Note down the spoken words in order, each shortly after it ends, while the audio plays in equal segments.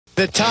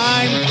The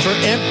time for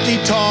empty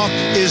talk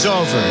is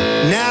over.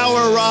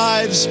 Now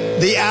arrives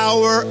the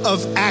hour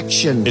of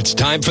action. It's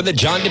time for the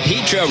John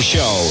DePietro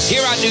Show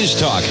here on News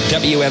Talk,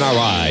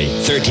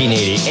 WNRI,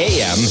 1380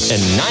 AM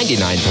and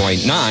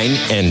 99.9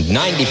 and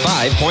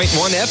 95.1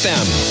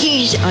 FM.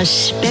 He's a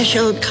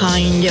special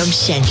kind of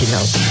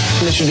sentinel.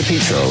 Mr.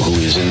 DePietro, who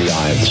is in the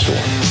eye of the storm.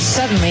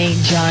 Suddenly,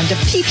 John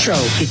DePietro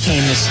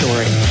became the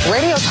story.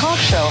 Radio talk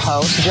show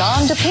host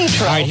John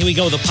DePietro. All right, here we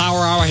go. The Power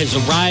Hour has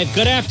arrived.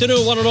 Good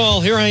afternoon, one and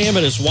all. Here I am.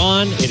 It is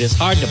Juan. It is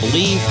hard to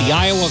believe the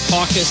Iowa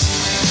caucus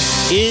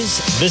is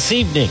this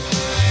evening.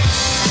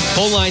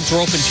 Phone lines are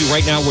open to you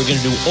right now. We're going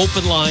to do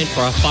open line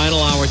for our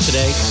final hour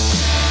today.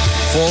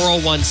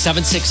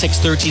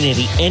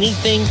 401-766-1380.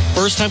 Anything,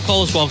 first-time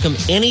callers welcome.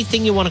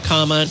 Anything you want to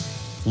comment,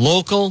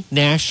 local,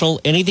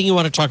 national, anything you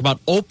want to talk about.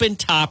 Open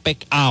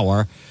topic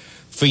hour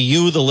for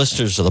you, the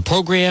listeners of the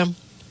program,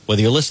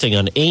 whether you're listening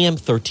on AM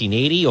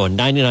 1380 or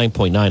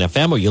 99.9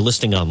 FM, or you're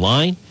listening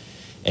online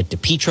at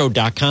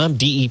DePietro.com,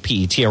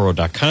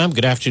 DEPETRO.com.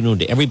 Good afternoon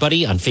to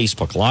everybody on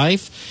Facebook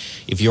Live.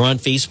 If you're on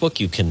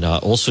Facebook, you can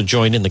also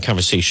join in the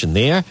conversation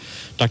there.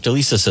 Dr.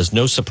 Lisa says,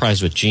 no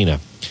surprise with Gina.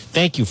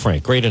 Thank you,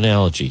 Frank. Great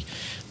analogy.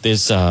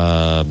 There's,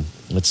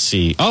 let's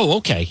see. Oh,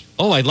 okay.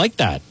 Oh, I like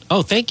that.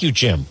 Oh, thank you,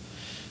 Jim.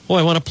 Oh,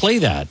 I want to play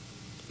that.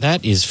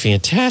 That is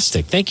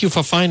fantastic. Thank you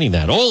for finding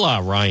that.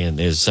 Hola, Ryan.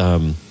 Is,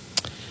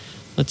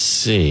 let's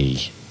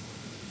see.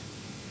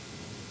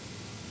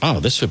 Oh,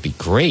 this would be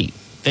great.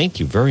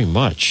 Thank you very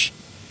much.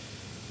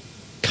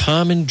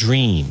 Common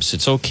dreams.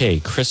 It's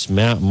okay. Chris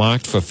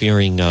mocked for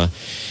fearing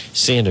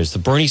Sanders. The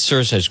Bernie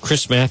Sanders has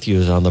Chris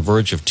Matthews on the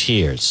verge of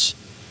tears.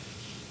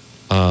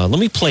 Let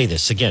me play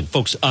this again,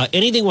 folks.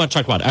 Anything you want to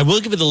talk about? I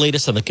will give you the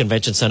latest on the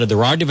convention center.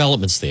 There are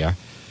developments there.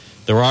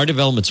 There are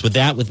developments with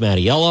that, with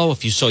Mattiello.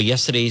 If you saw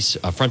yesterday's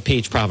front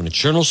page Providence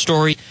Journal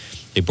story,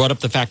 they brought up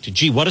the fact that,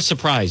 gee, what a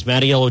surprise.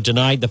 Mattiello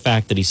denied the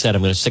fact that he said,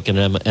 I'm going to stick an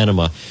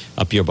enema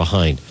up your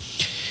behind.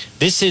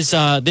 This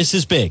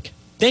is big.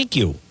 Thank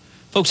you.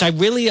 Folks, I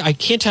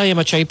can't tell you how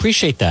much I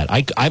appreciate that.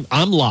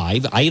 I'm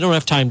live. I don't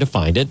have time to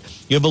find it.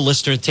 You have a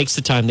listener. It takes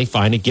the time. They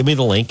find it. Give me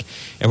the link,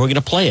 and we're going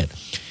to play it.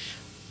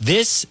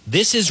 This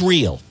is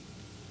real.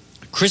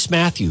 Chris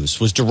Matthews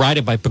was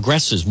derided by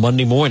progressives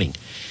Monday morning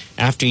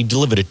after he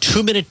delivered a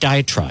 2-minute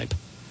diatribe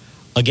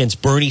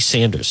against Bernie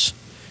Sanders,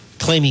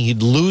 claiming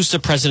he'd lose to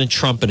President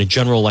Trump in a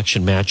general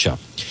election matchup.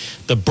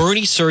 The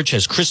Bernie surge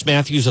has Chris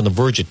Matthews on the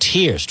verge of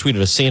tears, tweeted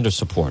a Sanders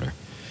supporter.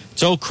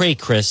 It's okay,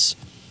 Chris.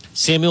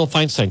 Samuel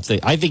Feinstein,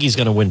 I think he's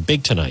going to win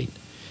big tonight.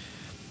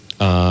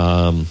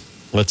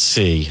 Let's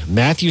see.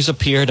 Matthews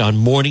appeared on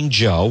Morning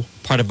Joe,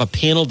 part of a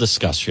panel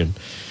discussion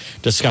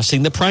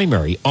discussing the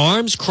primary.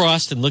 Arms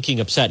crossed and looking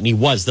upset, and he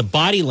was. The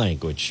body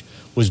language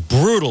was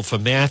brutal for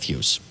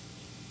Matthews.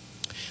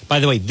 By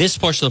the way, this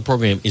portion of the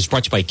program is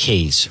brought to you by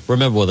K's.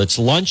 Remember, whether it's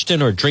lunch,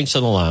 dinner, or drinks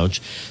in the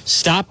lounge,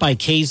 stop by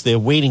K's. They're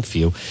waiting for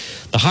you.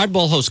 The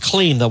Hardball host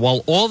claimed that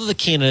while all of the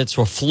candidates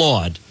were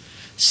flawed,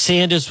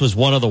 Sanders was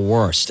one of the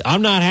worst.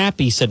 I'm not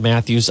happy, said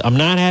Matthews. I'm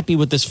not happy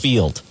with this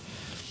field.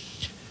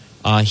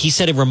 He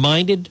said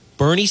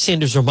Bernie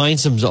Sanders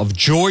reminds him of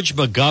George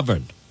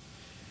McGovern,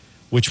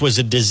 which was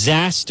a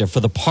disaster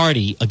for the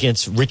party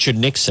against Richard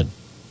Nixon.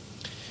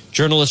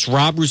 Journalist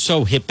Rob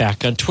Rousseau hit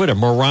back on Twitter.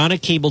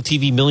 Moronic cable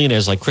TV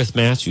millionaires like Chris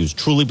Matthews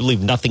truly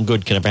believe nothing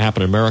good can ever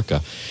happen in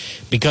America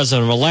because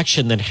of an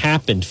election that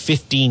happened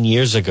 15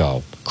 years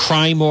ago.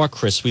 Cry more,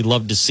 Chris. We'd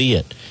love to see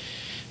it.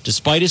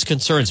 Despite his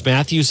concerns,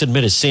 Matthews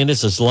admitted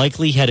Sanders is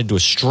likely headed to a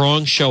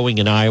strong showing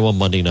in Iowa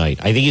Monday night.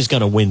 I think he's going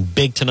to win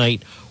big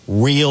tonight,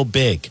 real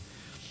big.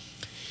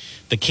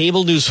 The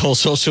cable news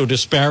host also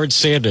disparaged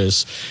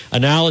Sanders,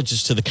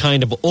 analogous to the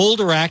kind of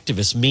older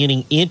activists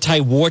manning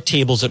anti-war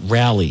tables at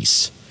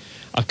rallies,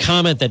 a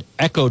comment that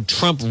echoed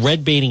Trump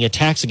red-baiting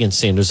attacks against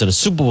Sanders in a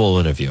Super Bowl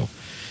interview.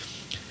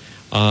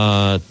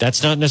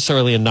 That's not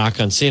necessarily a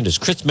knock on Sanders.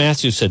 Chris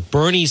Matthews said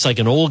Bernie's like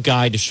an old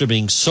guy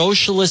distributing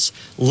socialist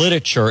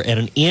literature at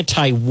an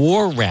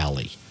anti-war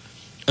rally,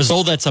 as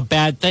though that's a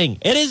bad thing.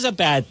 It is a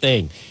bad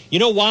thing. You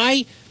know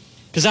why?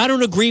 Because I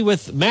don't agree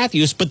with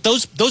Matthews, but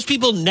those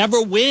people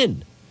never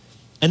win.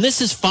 And this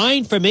is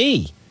fine for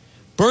me.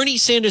 Bernie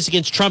Sanders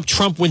against Trump,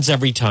 Trump wins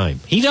every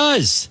time. He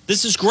does.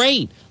 This is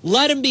great.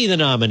 Let him be the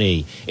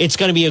nominee. It's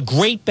going to be a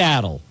great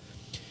battle.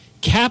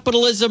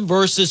 Capitalism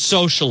versus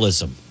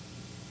socialism.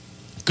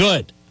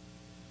 Good.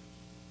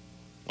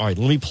 All right,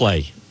 let me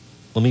play.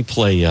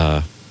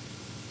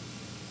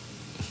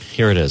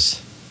 Here it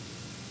is.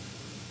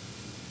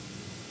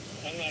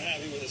 I'm not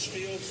happy with this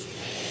field.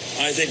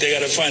 I think they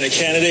got to find a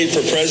candidate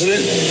for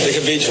president that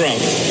can beat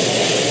Trump.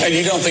 And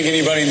you don't think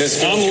anybody in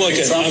this field I'm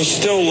looking. I'm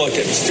still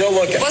looking. Still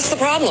looking. What's the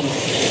problem?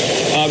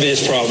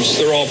 Obvious problems.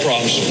 They're all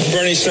problems.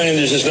 Bernie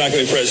Sanders is not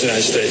going to be president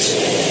of the United States.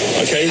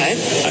 Okay?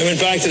 I went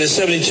back to the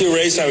 72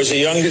 race. I was a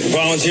young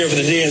volunteer for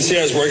the DNC.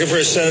 I was working for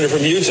a senator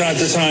from Utah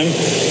at the time.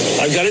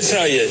 I've got to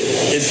tell you,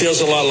 it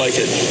feels a lot like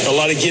it. A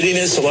lot of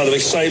giddiness, a lot of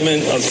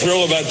excitement, a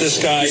thrill about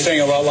this guy. You're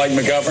saying a lot like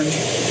McGovern?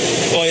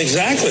 Well,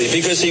 exactly,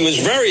 because he was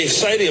very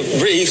excited.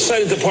 He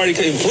excited the party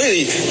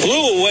completely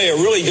blew away a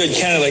really good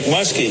candidate like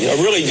Muskie, a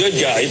really good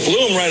guy. He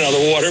blew him right out of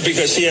the water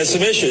because he had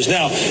some issues.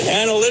 Now,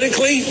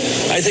 analytically,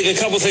 I think a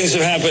couple things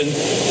have happened.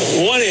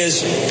 One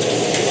is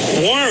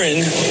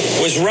Warren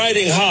was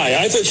riding high.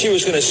 I thought she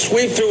was going to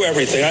sweep through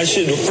everything. I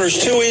should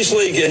first too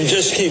easily and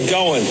just keep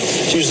going.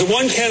 She was the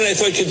one candidate I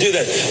thought could do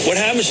that. What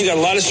happened? She got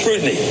a lot of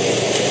scrutiny.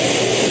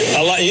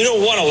 You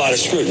don't want a lot of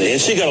scrutiny, and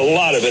she got a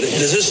lot of it.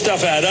 Does this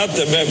stuff add up?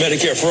 The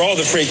Medicare for all,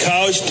 the free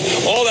college,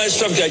 all that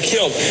stuff got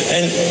killed.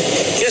 And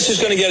guess who's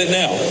going to get it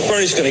now?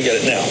 Bernie's going to get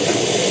it now.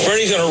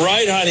 Bernie's going to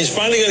ride high, and he's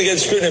finally going to get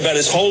scrutiny about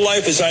his whole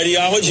life, his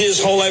ideology,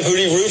 his whole life, who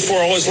did he root for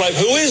all his life.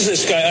 Who is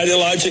this guy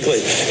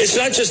ideologically? It's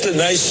not just the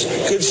nice,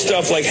 good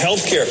stuff like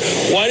health care.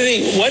 Why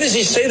does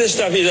he say the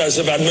stuff he does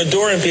about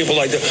Maduro and people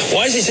like that?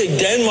 Why does he say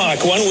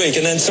Denmark one week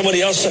and then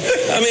somebody else?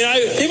 I mean,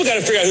 people got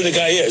to figure out who the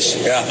guy is.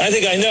 Yeah. I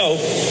think I know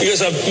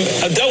because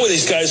I've dealt with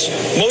these guys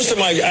most of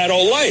my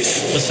adult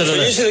life.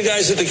 They're usually the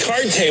guys at the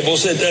card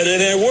tables at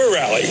a war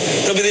rally.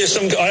 There'll be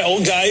some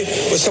old guy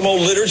with some old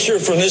literature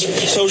from this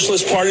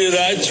socialist party to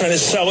that, trying to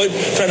sell it,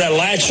 trying to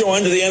latch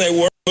on to the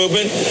anti-war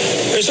movement.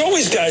 There's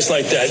always guys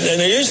like that, and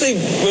they're usually,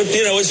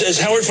 as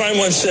Howard Fine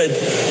once said,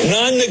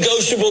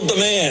 non-negotiable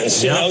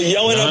demands.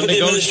 Yelling up at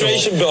the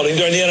administration building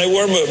during the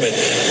anti-war movement.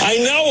 I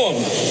know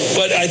them,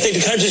 but I think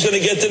the country's going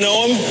to get to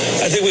know them.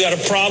 I think we got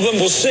a problem.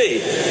 We'll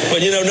see, but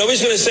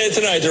nobody's going to say it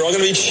tonight. They're all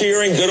going to be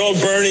cheering. Good old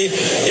Bernie.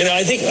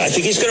 I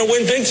think he's going to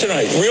win big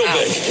tonight. Real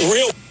big.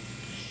 Real.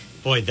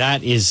 Boy,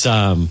 that is.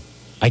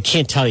 I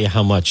can't tell you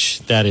how much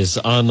that is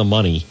on the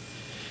money,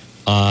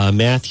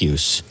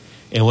 Matthews.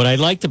 And what I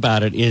liked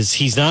about it is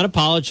he's not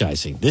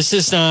apologizing. This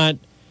is not,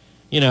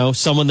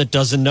 someone that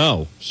doesn't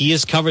know. He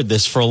has covered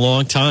this for a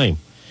long time.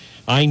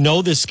 I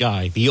know this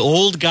guy, the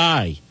old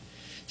guy,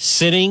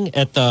 sitting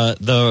at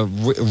the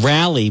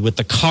rally with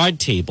the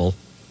card table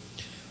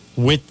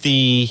with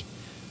the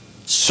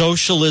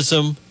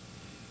socialism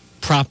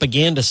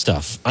propaganda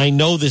stuff. I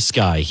know this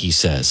guy, he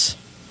says.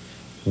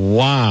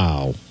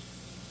 Wow.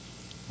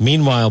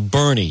 Meanwhile,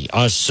 Bernie,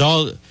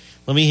 let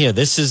me hear.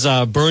 This is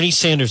Bernie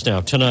Sanders now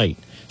tonight.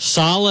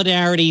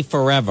 Solidarity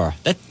forever.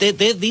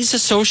 These are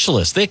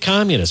socialists. They're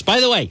communists. By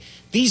the way,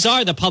 these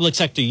are the public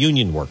sector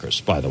union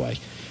workers, by the way.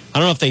 I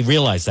don't know if they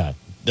realize that.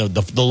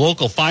 The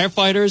local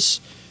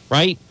firefighters,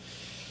 right?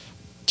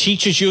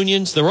 Teachers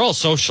unions, they're all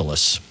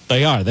socialists.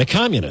 They are. They're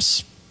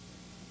communists.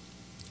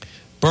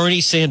 Bernie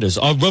Sanders,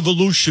 a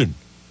revolution.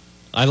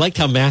 I liked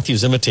how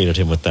Matthews imitated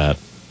him with that.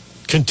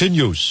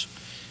 Continues.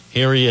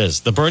 Here he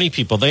is. The Bernie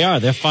people,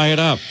 they're fired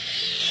up.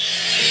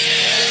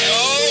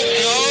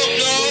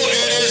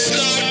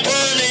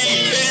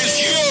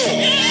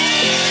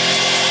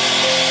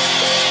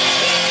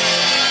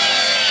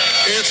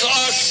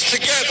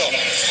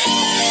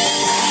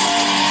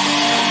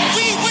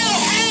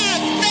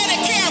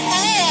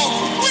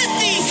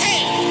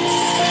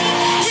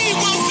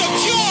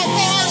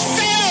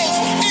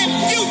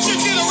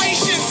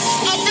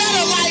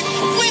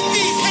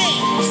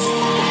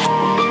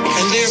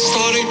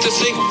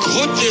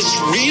 Could this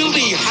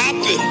really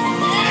happen?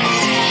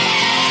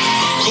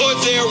 Could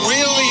there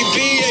really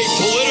be a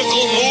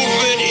political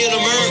movement in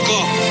America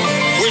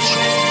which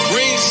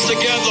brings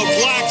together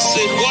blacks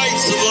and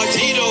whites and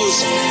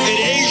Latinos and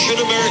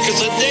Asian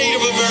Americans and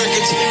Native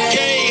Americans,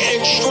 gay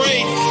and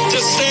straight, to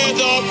stand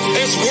up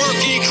as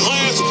working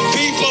class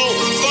people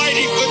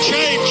fighting for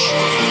change?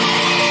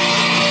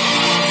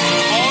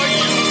 Are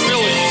you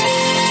willing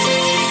to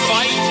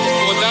fight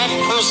for that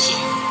person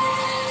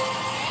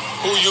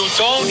who you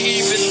don't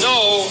even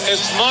know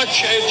as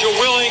much as you're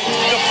willing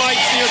to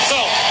fight for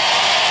yourself?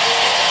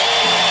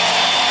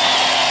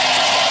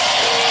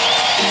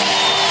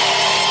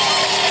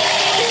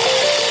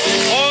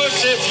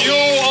 Because if you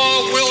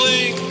are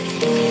willing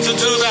to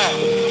do that,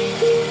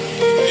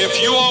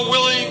 if you are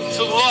willing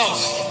to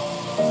love,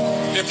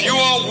 if you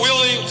are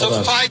willing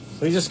to fight...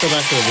 Let me just go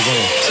back to the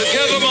beginning.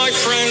 Together, my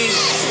friends,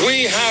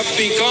 we have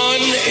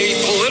begun a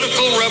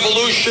political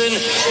revolution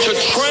to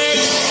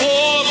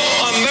transform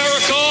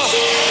America,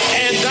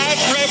 and that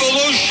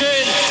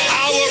revolution,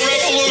 our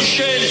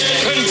revolution,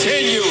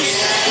 continues.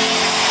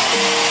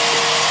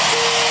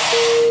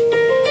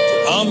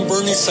 I'm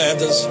Bernie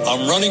Sanders.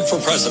 I'm running for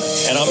president,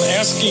 and I'm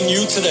asking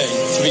you today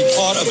to be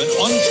part of an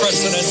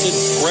unprecedented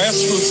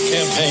grassroots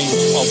campaign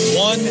of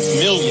 1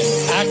 million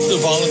active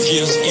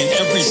volunteers in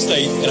every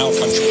state in our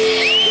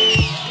country.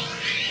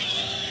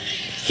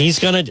 He's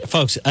going to,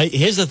 folks,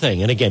 here's the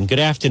thing. And again, good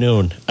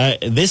afternoon.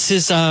 This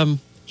is,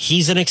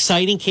 he's an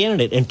exciting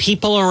candidate, and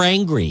people are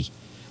angry.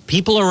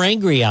 People are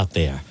angry out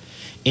there.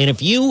 And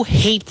if you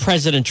hate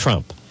President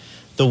Trump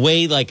the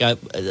way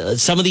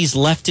some of these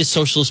leftist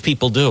socialist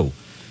people do,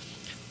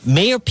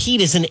 Mayor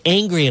Pete isn't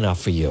angry enough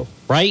for you,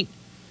 right?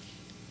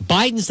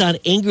 Biden's not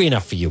angry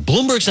enough for you.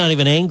 Bloomberg's not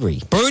even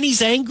angry.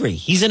 Bernie's angry.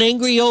 He's an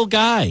angry old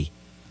guy.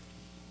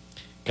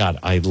 God,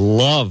 I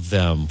love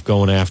them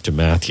going after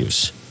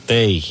Matthews.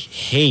 They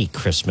hate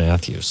Chris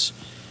Matthews.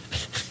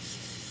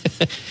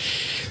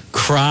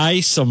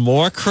 Cry some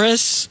more,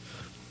 Chris?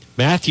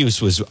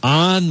 Matthews was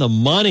on the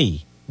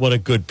money. What a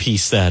good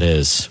piece that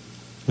is.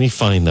 Let me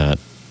find that.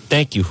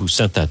 Thank you who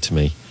sent that to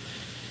me.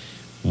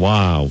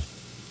 Wow.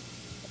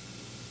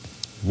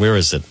 Where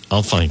is it?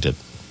 I'll find it.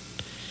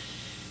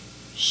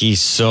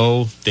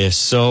 They're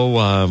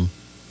so,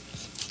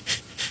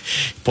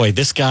 boy,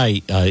 this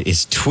guy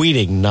is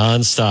tweeting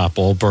nonstop,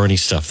 all Bernie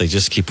stuff. They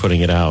just keep putting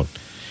it out.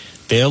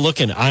 They're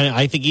looking,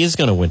 I think he is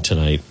going to win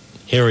tonight.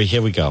 Here we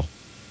go.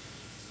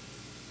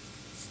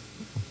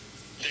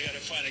 They got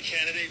to find a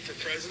candidate for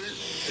president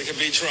that could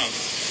beat Trump.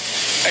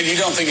 And you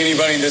don't think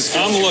anybody in this...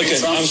 I'm looking.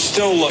 I'm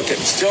still looking.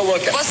 Still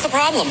looking. What's the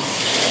problem?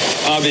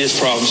 Obvious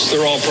problems.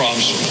 They're all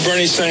problems.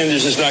 Bernie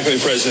Sanders is not going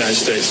to be president of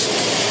the United States.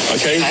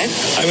 Okay?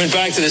 I went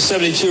back to the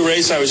 72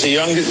 race. I was a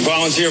young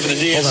volunteer for the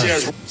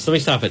DNC. So let me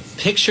stop it.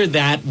 Picture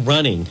that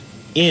running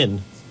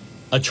in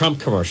a Trump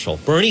commercial.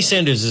 Bernie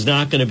Sanders is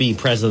not going to be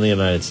president of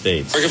the United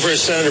States. Working for a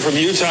senator from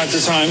Utah at the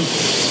time.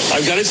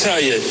 I've got to tell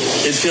you,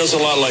 it feels a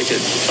lot like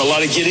it. A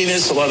lot of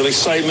giddiness, a lot of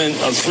excitement.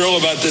 I'm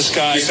thrilled about this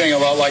guy. You're saying a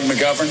lot like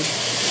McGovern?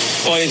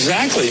 Well,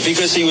 exactly,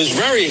 because he was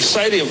very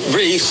excited.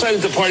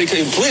 The party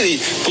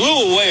completely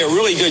blew away a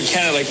really good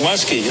candidate like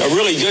Muskie, a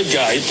really good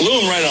guy.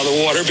 Blew him right out of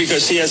the water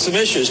because he has some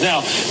issues.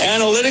 Now,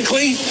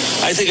 analytically,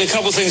 I think a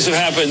couple things have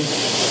happened.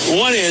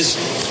 One is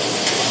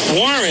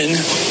Warren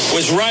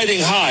was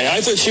riding high. I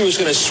thought she was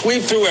going to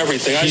sweep through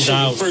everything. I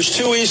saw the first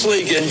two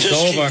easily and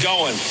just keep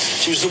going.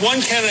 She was the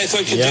one candidate I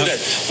thought could do that.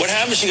 What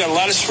happened? She got a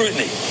lot of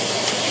scrutiny.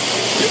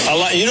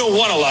 You don't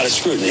want a lot of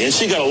scrutiny, and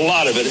she got a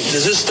lot of it.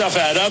 Does this stuff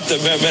add up? The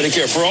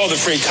Medicare for all, the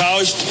free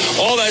college,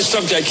 all that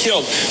stuff got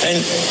killed. And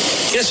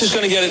guess who's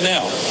going to get it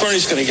now?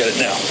 Bernie's going to get it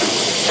now.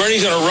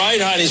 Bernie's going to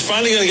ride high, and he's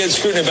finally going to get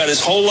scrutiny about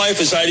his whole life,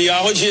 his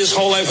ideology, his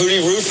whole life, who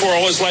did he root for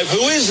all his life.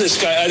 Who is this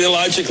guy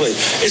ideologically?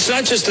 It's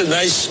not just the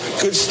nice,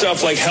 good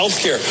stuff like health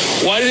care.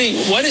 Why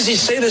does he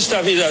say the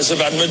stuff he does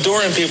about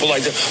Maduro and people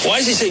like that? Why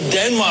does he say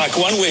Denmark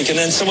one week and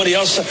then somebody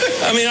else?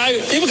 I mean,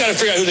 people got to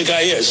figure out who the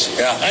guy is.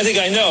 Yeah. I think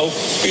I know,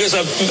 because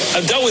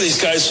I've dealt with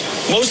these guys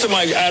most of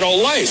my adult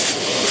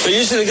life. They're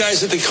usually the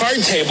guys at the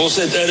card tables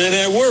at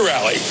a war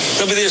rally.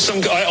 There'll be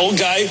some old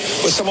guy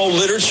with some old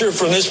literature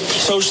from this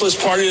socialist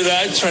party to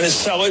that, trying to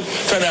sell it,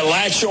 trying to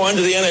latch on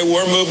to the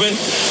anti-war movement.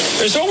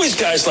 There's always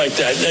guys like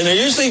that. And they're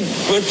usually,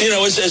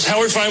 as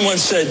Howard Fine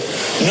once said,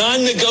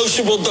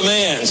 non-negotiable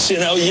demands,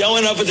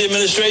 yelling up at the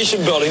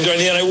administration building during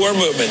the anti-war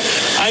movement.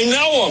 I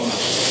know them,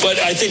 but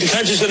I think the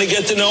country's going to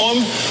get to know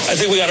them. I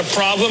think we got a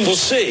problem. We'll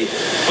see.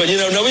 But,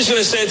 nobody's going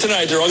to say it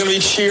tonight. They're all going to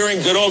be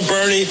cheering. Good old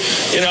Bernie.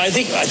 I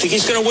think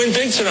he's going to win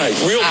big tonight.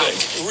 Real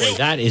big.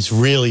 That is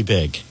really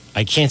big.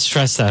 I can't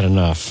stress that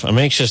enough. I'm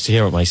anxious to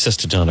hear what my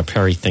sister Donna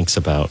Perry thinks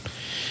about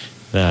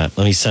that.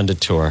 Let me send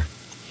it to her.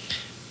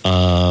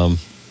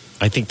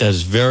 I think that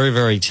is very,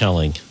 very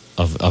telling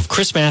of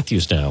Chris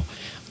Matthews now.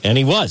 And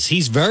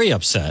he's very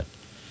upset.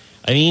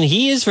 I mean,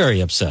 he is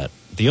very upset.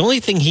 The only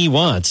thing he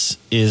wants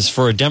is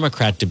for a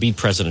Democrat to beat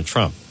President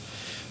Trump,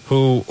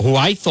 who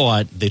I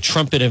thought the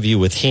Trump interview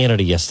with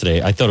Hannity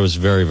yesterday, I thought it was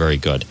very, very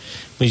good.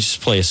 Let me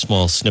just play a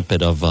small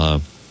snippet of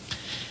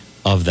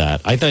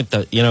that. I thought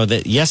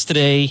that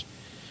yesterday,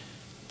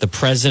 the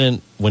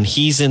president, when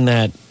he's in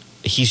that,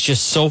 he's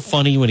just so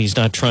funny when he's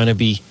not trying to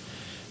be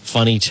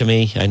funny to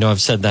me. I know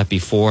I've said that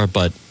before,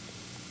 but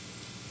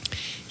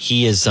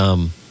he is,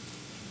 and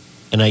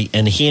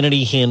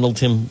Hannity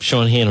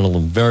Sean handled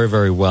him very,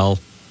 very well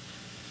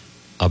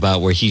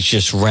about where he's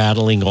just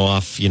rattling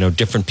off,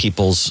 different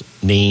people's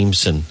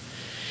names. And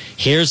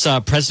here's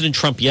President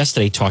Trump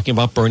yesterday talking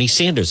about Bernie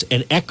Sanders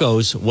and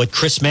echoes what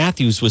Chris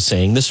Matthews was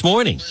saying this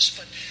morning.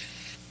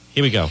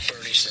 Here we go.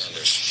 Bernie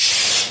Sanders.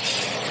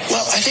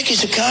 Well, I think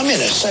he's a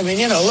communist. I mean,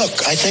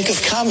 look, I think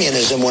of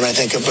communism when I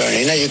think of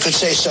Bernie. Now, you could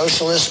say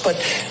socialist, but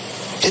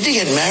did he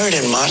get married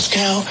in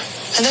Moscow?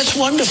 And that's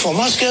wonderful.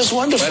 Moscow's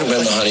wonderful. Might have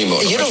been the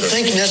honeymoon. You don't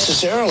think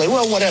necessarily,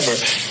 well, whatever,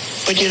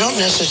 but you don't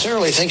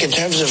necessarily think in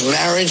terms of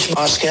marriage,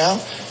 Moscow.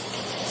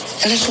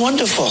 And it's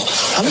wonderful.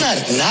 I'm not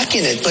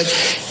knocking it, but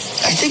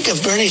I think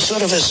of Bernie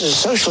sort of as a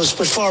socialist,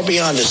 but far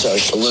beyond a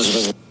socialist.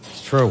 Elizabeth.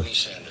 It's true.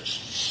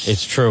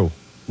 It's true.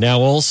 Now,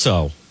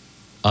 also,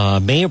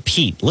 Mayor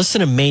Pete. Listen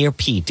to Mayor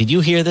Pete. Did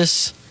you hear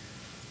this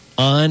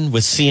on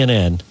with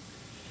CNN?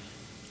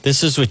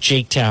 This is with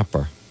Jake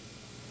Tapper.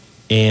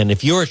 And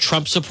if you're a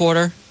Trump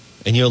supporter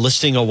and you're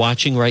listening or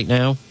watching right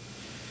now,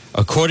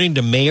 according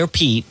to Mayor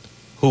Pete,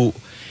 who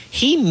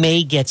he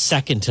may get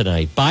second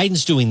tonight.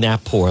 Biden's doing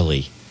that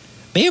poorly.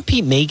 Mayor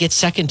Pete may get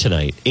second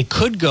tonight. It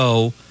could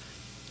go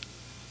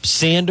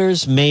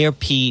Sanders, Mayor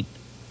Pete,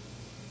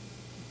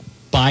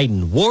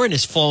 Biden. Warren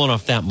has fallen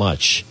off that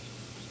much.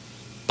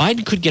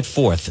 Biden could get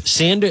fourth.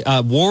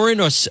 Warren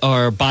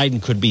or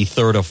Biden could be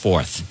third or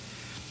fourth.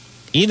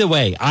 Either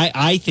way,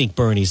 I think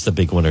Bernie's the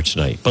big winner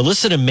tonight. But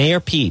listen to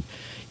Mayor Pete.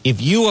 If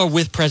you are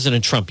with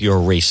President Trump, you're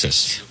a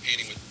racist.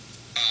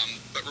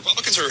 But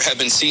Republicans have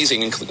been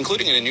seizing,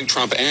 including in a new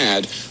Trump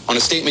ad, on a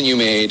statement you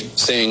made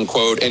saying,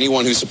 quote,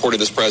 anyone who supported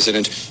this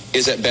president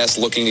is at best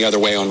looking the other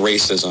way on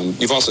racism.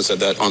 You've also said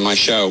that on my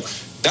show.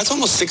 That's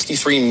almost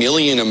 63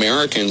 million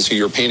Americans who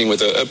you're painting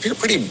with a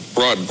pretty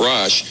broad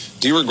brush.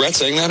 Do you regret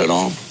saying that at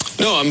all?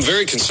 No, I'm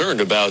very concerned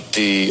about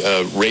the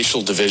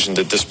racial division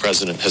that this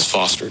president has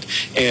fostered.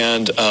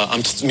 And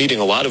I'm meeting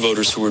a lot of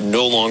voters who are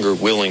no longer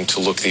willing to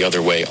look the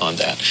other way on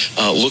that,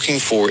 looking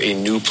for a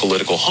new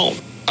political home.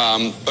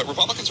 But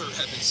Republicans have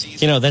been seizing.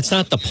 You know, that's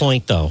not the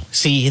point, though.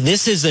 See,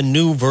 this is a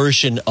new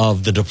version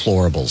of the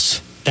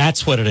deplorables.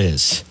 That's what it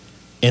is.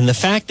 And the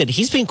fact that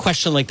he's being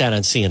questioned like that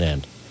on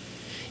CNN.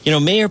 You know,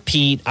 Mayor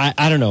Pete,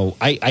 I don't know.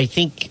 I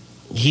think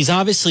he's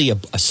obviously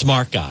a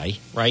smart guy,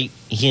 right?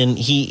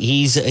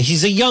 He's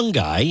a young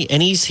guy,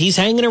 and he's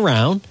hanging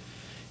around.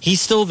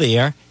 He's still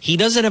there. He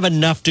doesn't have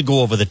enough to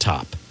go over the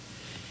top.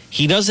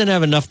 He doesn't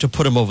have enough to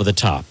put him over the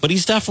top, but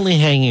he's definitely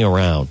hanging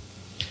around.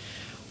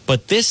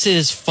 But this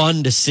is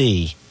fun to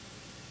see,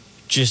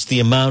 just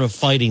the amount of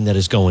fighting that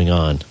is going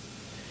on.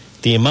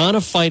 The amount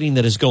of fighting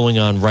that is going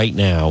on right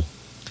now.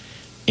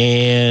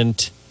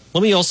 And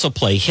let me also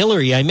play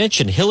Hillary. I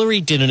mentioned Hillary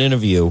did an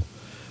interview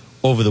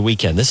over the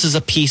weekend. This is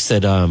a piece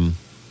that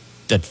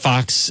that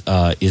Fox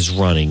is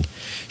running.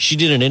 She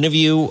did an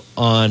interview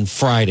on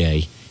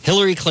Friday.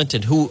 Hillary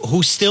Clinton,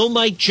 who still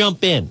might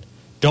jump in.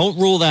 Don't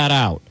rule that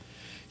out.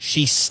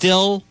 She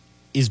still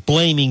is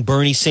blaming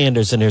Bernie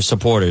Sanders and his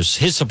supporters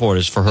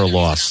for her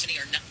loss.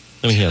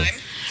 Let me hear.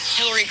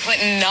 Hillary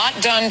Clinton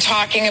not done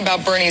talking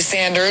about Bernie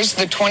Sanders,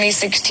 the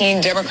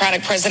 2016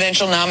 Democratic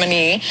presidential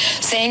nominee,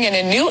 saying in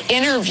a new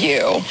interview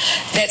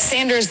that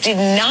Sanders did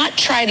not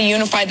try to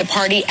unify the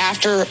party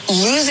after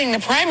losing the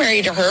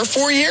primary to her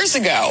 4 years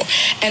ago,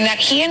 and that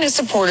he and his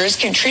supporters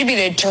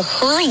contributed to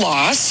her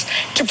loss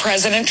to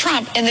President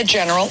Trump in the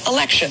general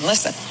election.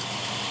 Listen.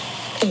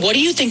 What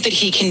do you think that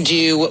he can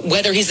do,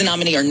 whether he's a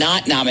nominee or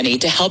not nominee,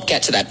 to help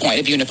get to that point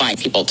of unifying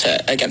people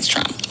against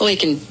Trump? Well, he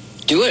can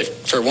do it,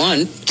 for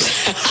one.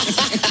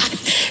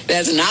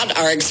 That's not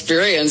our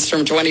experience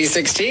from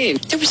 2016.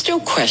 There was no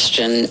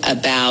question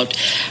about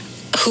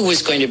who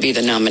was going to be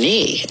the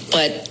nominee.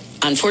 But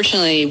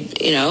unfortunately,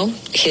 you know,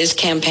 his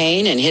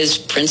campaign and his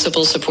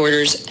principal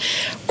supporters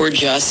were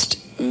just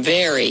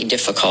very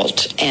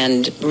difficult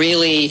and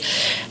really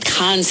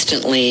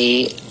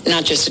constantly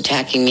not just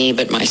attacking me,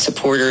 but my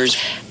supporters.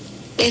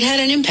 It had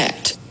an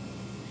impact.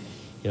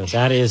 You know,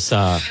 that is,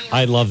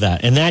 I love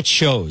that. And that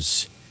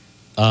shows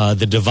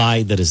the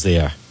divide that is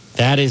there.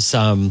 That is,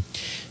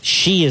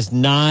 she is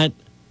not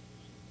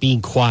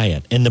being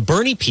quiet. And the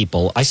Bernie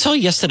people, I saw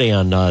yesterday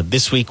on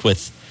This Week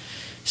with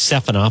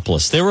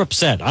Stephanopoulos, they were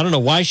upset. I don't know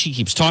why she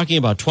keeps talking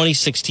about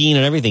 2016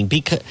 and everything,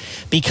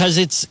 because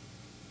it's,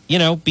 you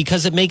know,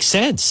 because it makes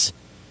sense.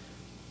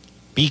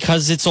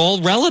 Because it's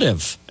all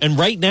relative. And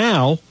right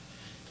now,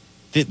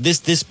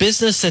 this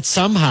business that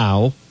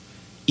somehow,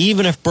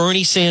 even if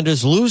Bernie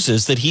Sanders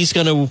loses, that he's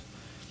going to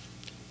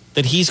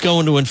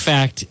in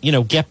fact, you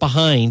know, get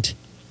behind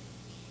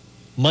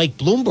Mike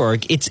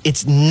Bloomberg.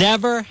 It's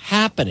never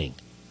happening.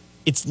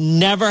 It's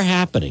never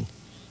happening.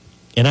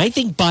 And I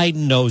think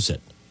Biden knows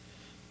it.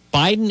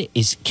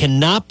 Biden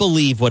cannot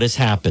believe what has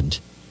happened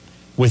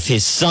with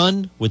his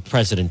son, with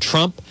President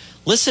Trump.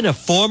 Listen to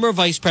former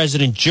Vice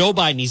President Joe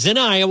Biden. He's in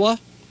Iowa.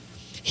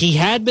 He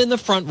had been the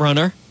front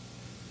runner.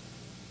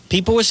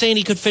 People were saying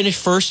he could finish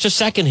first or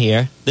second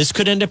here. This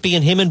could end up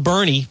being him and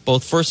Bernie,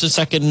 both first and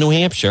second in New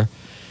Hampshire.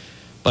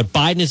 But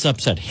Biden is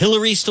upset.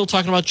 Hillary's still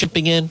talking about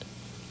chipping in.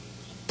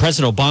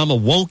 President Obama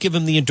won't give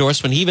him the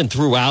endorsement. He even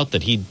threw out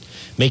that he'd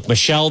make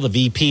Michelle the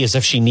VP as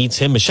if she needs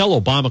him.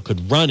 Michelle Obama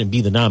could run and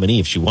be the nominee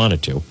if she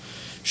wanted to.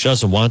 She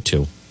doesn't want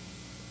to.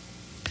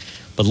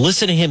 But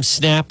listen to him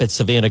snap at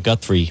Savannah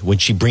Guthrie when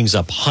she brings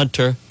up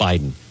Hunter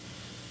Biden.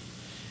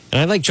 And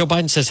I like Joe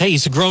Biden says, hey,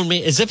 he's a grown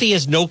man, as if he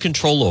has no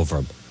control over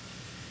him.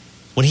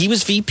 When he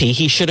was VP,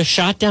 he should have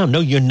shot down. No,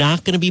 you're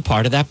not going to be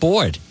part of that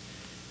board.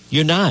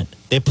 You're not.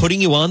 They're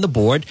putting you on the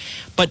board.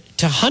 But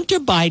to Hunter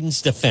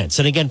Biden's defense,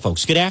 and again,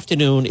 folks, good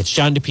afternoon. It's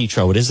John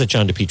DePietro. It is the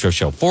John DePietro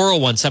Show.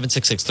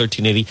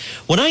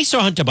 401-766-1380. When I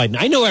saw Hunter Biden,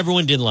 I know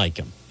everyone didn't like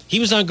him. He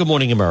was on Good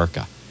Morning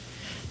America.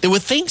 There were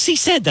things he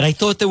said that I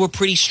thought they were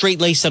pretty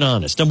straight-laced and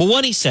honest. Number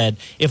one, he said,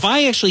 if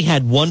I actually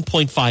had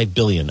 $1.5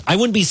 billion, I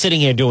wouldn't be sitting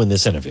here doing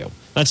this interview.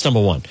 That's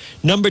number one.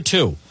 Number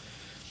two,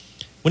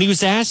 when he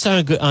was asked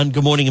on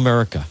Good Morning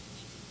America,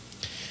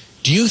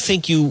 do you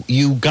think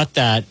you got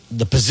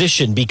the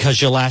position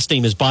because your last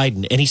name is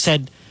Biden? And he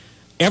said,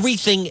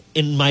 everything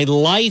in my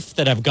life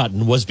that I've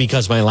gotten was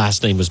because my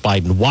last name was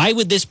Biden. Why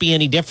would this be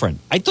any different?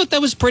 I thought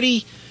that was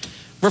pretty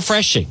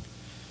refreshing.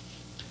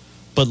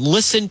 But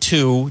listen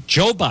to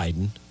Joe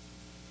Biden,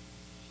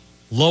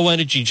 Low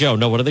Energy Joe.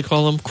 No, what do they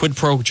call him? Quid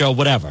Pro Joe,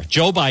 whatever.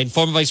 Joe Biden,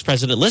 former vice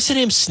president. Listen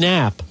to him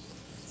snap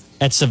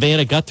at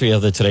Savannah Guthrie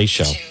of the Today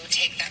Show.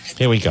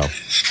 Here we go.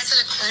 Has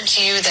it occurred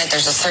to you that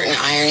there's a certain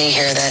irony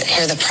here that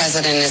here the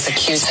president is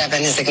accused of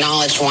and has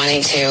acknowledged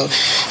wanting to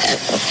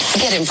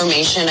get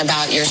information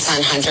about your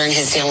son Hunter and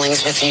his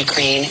dealings with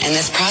Ukraine, and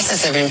this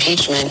process of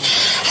impeachment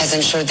has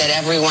ensured that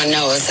everyone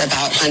knows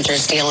about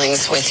Hunter's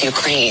dealings with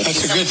Ukraine?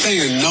 That's a good thing,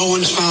 and no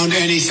one's found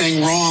anything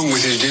wrong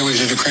with his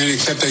dealings with Ukraine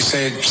except they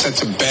say it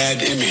sets a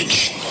bad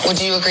image. Would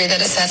you agree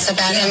that it sets a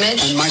bad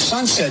image? And my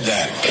son said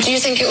that. Do you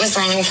think it was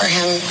wrong for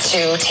him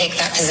to take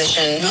that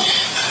position? No.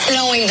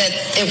 knowing that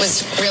it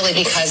was really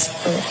because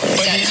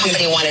that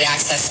company wanted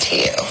access to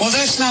you. Well,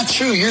 that's not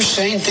true. You're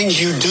saying things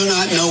you do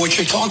not know what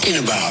you're talking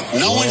about.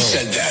 No one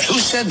said that. Who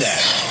said that?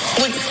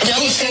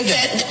 Don't you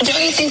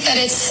think that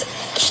it's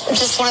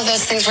just one of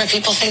those things where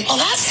people think, well,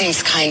 that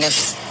seems kind of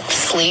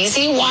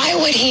sleazy. Why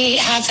would he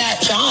have that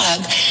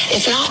job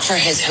if not for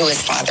who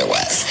his father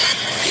was?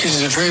 Because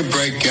he's a very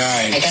bright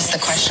guy. I guess the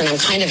question I'm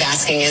kind of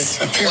asking is,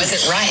 was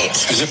it right?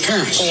 His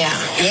appearance. Yeah.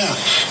 Yeah.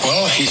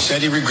 Well, he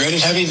said he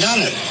regretted having done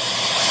it.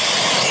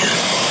 Yeah.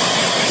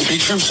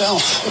 Speaks for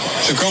himself.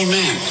 He's a grown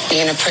man.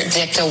 You going to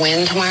predict a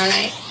win tomorrow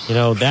night? You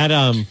know,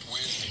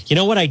 you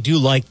know what I do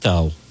like,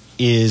 though,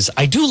 is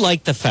I do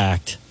like the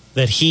fact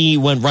that he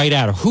went right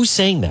at her. Who's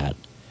saying that?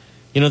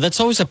 You know, that's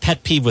always a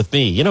pet peeve with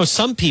me. You know,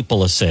 some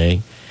people are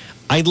saying,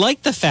 I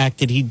like the fact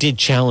that he did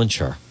challenge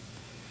her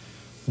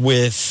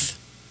with,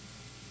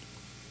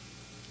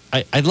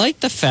 I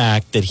like the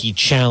fact that he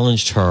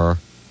challenged her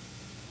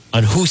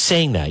on who's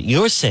saying that.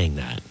 You're saying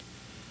that.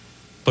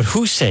 But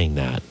who's saying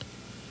that?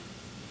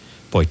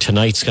 Boy,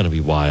 tonight's going to be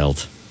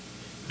wild.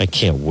 I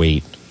can't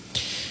wait.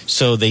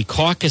 So they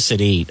caucus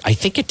at 8. I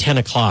think at 10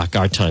 o'clock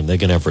our time, they're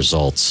going to have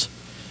results.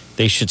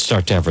 They should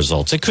start to have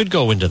results. It could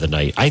go into the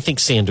night. I think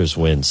Sanders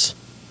wins.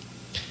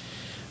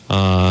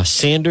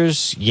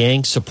 Sanders,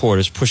 Yang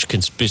supporters push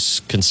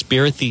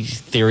conspiracy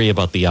theory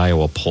about the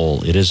Iowa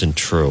poll. It isn't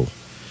true.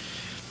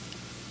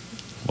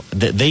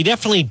 They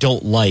definitely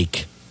don't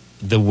like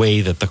the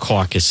way that the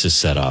caucus is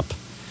set up.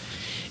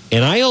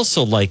 And I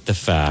also like the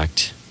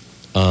fact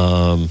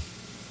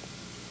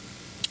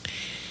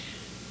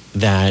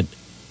that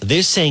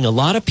they're saying a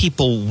lot of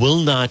people will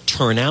not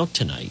turn out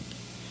tonight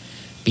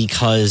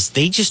because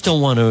they just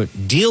don't want to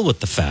deal with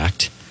the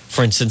fact,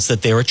 for instance,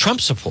 that they're a Trump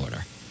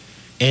supporter.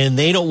 And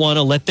they don't want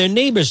to let their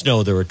neighbors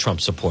know they're a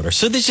Trump supporter.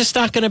 So they're just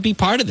not going to be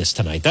part of this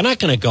tonight. They're not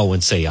going to go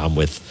and say, I'm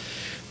with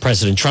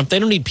President Trump. They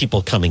don't need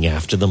people coming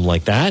after them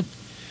like that.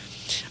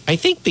 I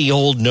think the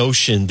old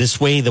notion,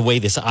 the way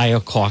this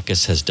Iowa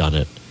caucus has done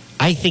it,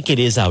 I think it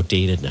is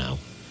outdated now,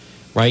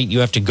 right? You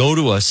have to go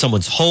to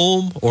someone's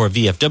home or a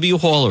VFW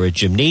hall or a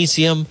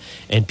gymnasium,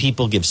 and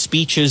people give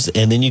speeches,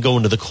 and then you go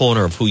into the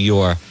corner of who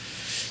you're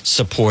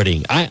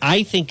supporting.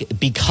 I think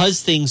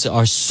because things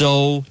are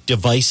so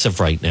divisive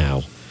right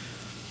now,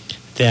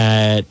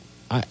 that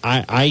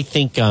I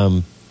think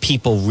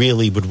people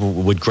really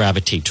would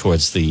gravitate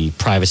towards the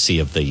privacy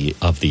of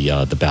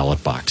the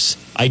ballot box.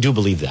 I do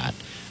believe that,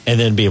 and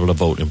then be able to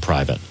vote in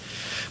private.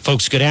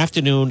 Folks, good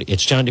afternoon.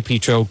 It's John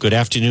DePietro. Good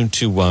afternoon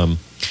to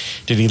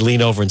did he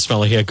lean over and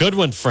smell it here? Good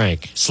one,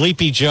 Frank.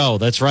 Sleepy Joe.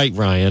 That's right,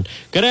 Ryan.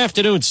 Good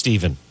afternoon,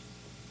 Stephen.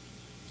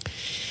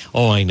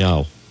 Oh, I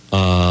know.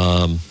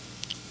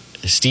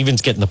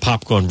 Stephen's getting the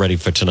popcorn ready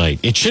for tonight.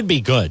 It should be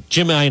good.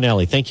 Jim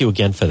Ionelli, thank you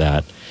again for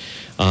that.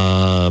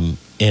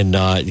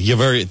 You're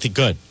very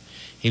good.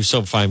 He was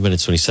so 5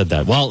 minutes when he said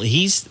that. Well,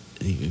 he's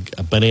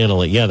a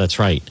banana. Yeah, that's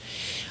right.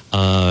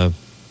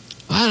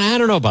 I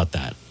don't know about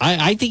that.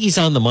 I think he's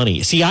on the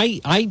money. See,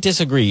 I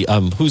disagree.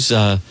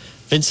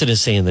 Vincent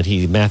is saying that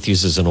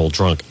Matthews is an old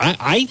drunk.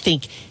 I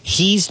think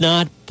he's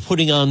not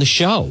putting on the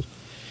show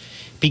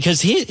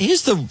because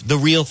here's the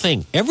real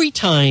thing. Every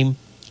time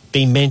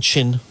they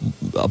mention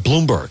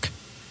Bloomberg,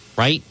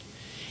 right?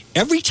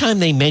 Every time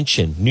they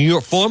mention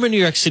former New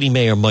York City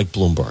Mayor Mike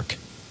Bloomberg,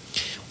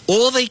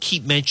 all they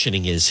keep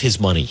mentioning is his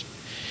money.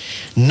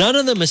 None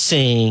of them are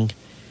saying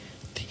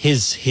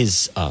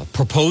his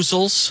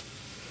proposals.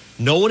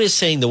 No one is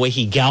saying the way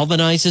he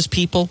galvanizes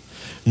people.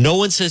 No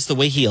one says the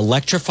way he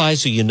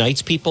electrifies or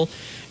unites people.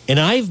 And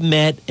I've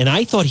met, and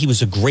I thought he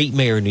was a great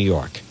mayor in New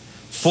York.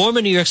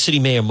 Former New York City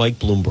Mayor Mike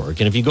Bloomberg.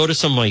 And if you go to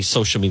some of my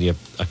social media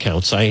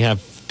accounts, I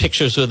have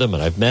pictures with him,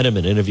 and I've met him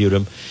and interviewed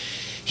him.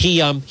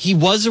 He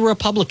was a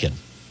Republican,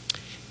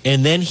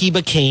 and then he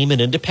became an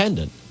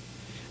independent,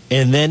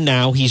 and then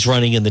now he's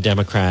running in the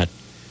Democrat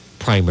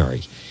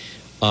primary.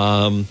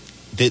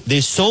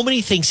 There's so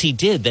many things he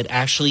did that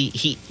actually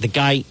the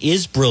guy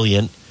is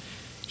brilliant.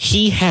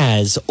 He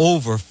has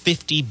over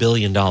 $50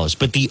 billion,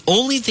 but the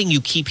only thing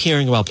you keep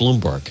hearing about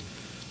Bloomberg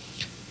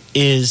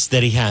is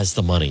that he has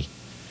the money.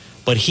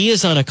 But he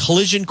is on a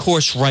collision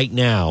course right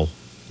now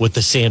with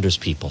the Sanders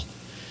people.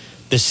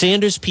 The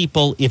Sanders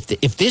people, if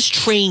this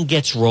train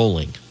gets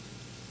rolling,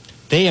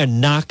 they are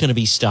not going to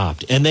be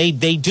stopped. And they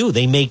do.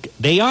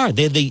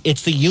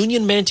 It's the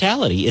union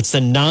mentality. It's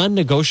the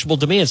non-negotiable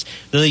demands.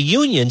 Now, the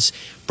unions,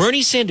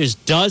 Bernie Sanders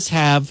does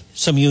have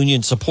some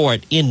union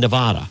support in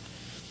Nevada.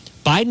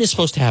 Biden is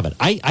supposed to have it.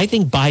 I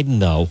think Biden,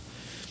 though,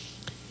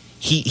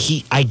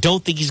 I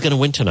don't think he's going to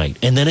win tonight.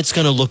 And then it's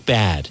going to look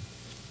bad.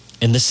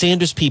 And the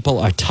Sanders people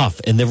are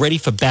tough, and they're ready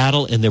for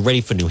battle, and they're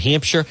ready for New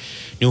Hampshire.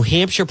 New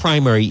Hampshire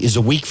primary is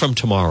a week from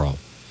tomorrow.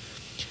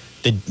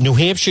 The New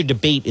Hampshire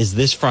debate is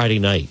this Friday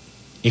night.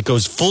 It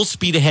goes full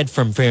speed ahead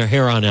from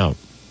here on out.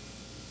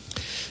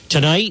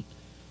 Tonight,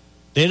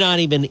 they're not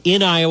even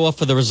in Iowa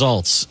for the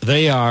results.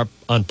 They are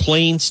on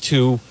planes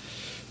to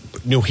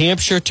New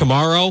Hampshire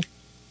tomorrow.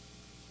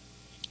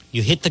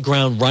 You hit the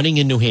ground running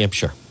in New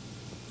Hampshire.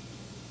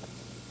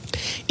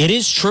 It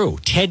is true.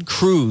 Ted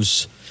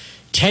Cruz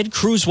Ted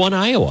Cruz won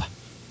Iowa.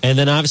 And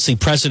then obviously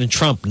President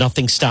Trump,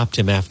 nothing stopped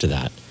him after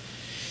that.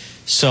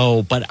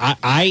 So, but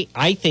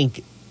I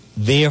think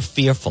they're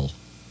fearful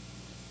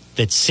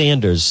that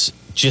Sanders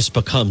just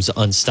becomes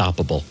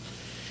unstoppable.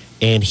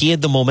 And he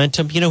had the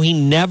momentum. You know, he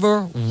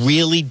never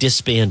really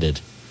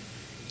disbanded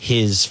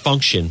his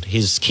function,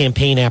 his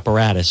campaign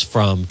apparatus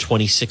from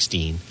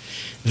 2016.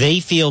 They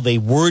feel they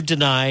were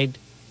denied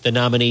the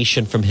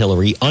nomination from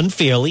Hillary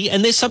unfairly,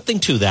 and there's something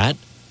to that.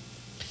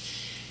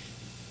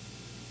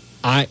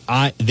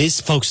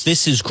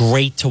 This is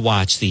great to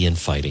watch the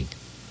infighting,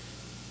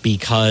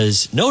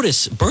 because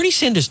notice Bernie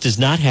Sanders does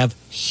not have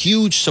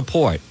huge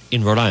support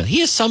in Rhode Island.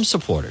 He has some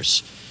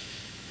supporters,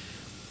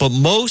 but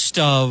most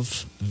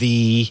of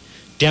the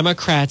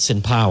Democrats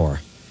in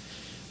power,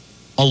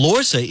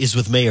 Alorza is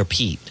with Mayor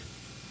Pete.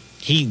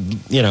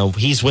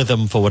 He's with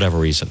him for whatever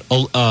reason.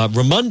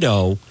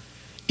 Raimondo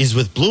is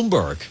with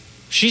Bloomberg.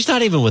 She's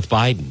not even with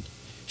Biden.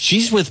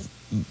 She's with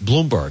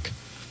Bloomberg.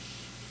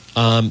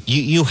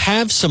 You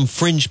have some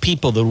fringe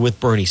people that are with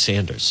Bernie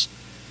Sanders,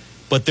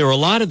 but there are a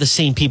lot of the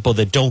same people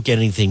that don't get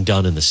anything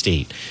done in the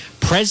state.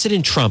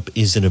 President Trump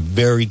is in a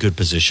very good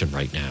position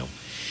right now,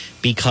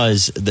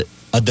 because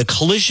the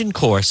collision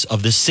course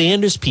of the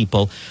Sanders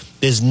people,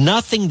 there's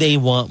nothing they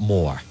want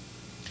more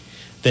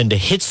than to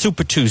hit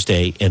Super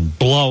Tuesday and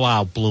blow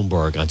out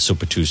Bloomberg on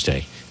Super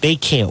Tuesday. They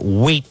can't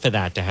wait for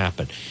that to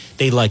happen.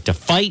 They like to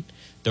fight.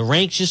 They're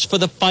anxious for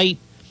the fight.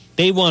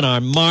 They want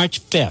on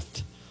March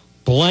 5th.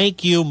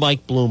 Blank you,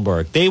 Mike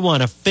Bloomberg. They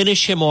want to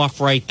finish him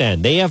off right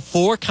then. They have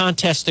 4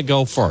 contests to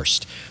go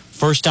first.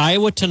 First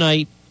Iowa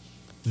tonight,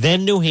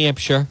 then New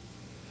Hampshire,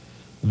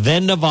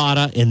 then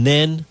Nevada, and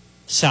then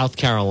South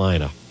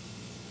Carolina.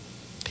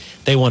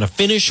 They want to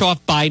finish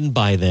off Biden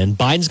by then.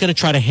 Biden's going to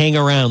try to hang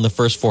around the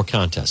first 4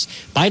 contests.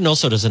 Biden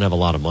also doesn't have a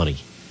lot of money.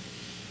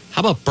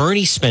 How about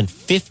Bernie spent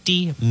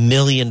 $50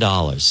 million?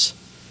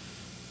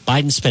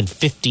 Biden spent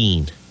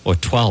 15 or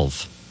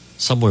 12,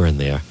 somewhere in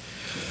there.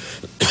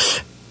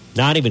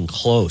 Not even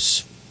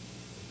close.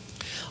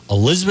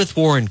 Elizabeth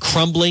Warren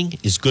crumbling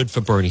is good for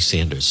Bernie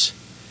Sanders.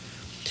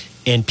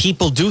 And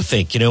people do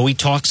think, he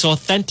talks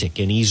authentic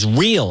and he's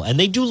real. And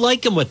they do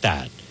like him with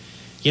that.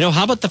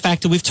 How about the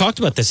fact that we've talked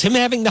about this? Him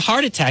having the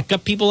heart attack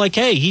got people like,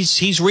 hey,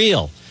 he's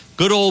real.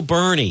 Good old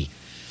Bernie.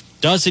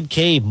 Doesn't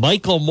cave.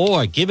 Michael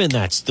Moore giving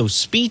those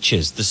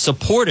speeches. The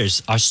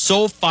supporters are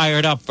so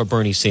fired up for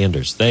Bernie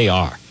Sanders. They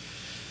are.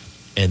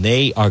 And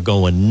they are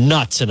going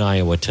nuts in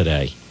Iowa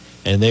today.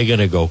 And they're going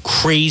to go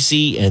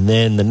crazy. And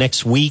then the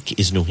next week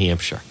is New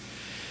Hampshire.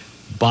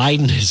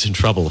 Biden is in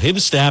trouble. Him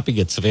snapping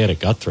at Savannah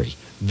Guthrie.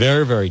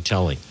 Very, very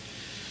telling.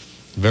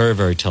 Very,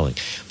 very telling.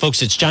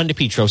 Folks, it's John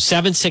DePietro,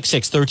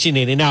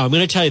 766-1380. Now, I'm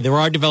going to tell you, there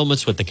are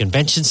developments with the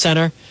convention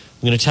center.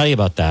 I'm going to tell you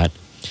about that.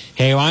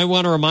 Hey, I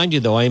want to remind you,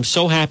 though, I am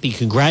so happy.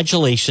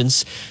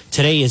 Congratulations.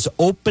 Today is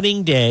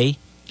opening day.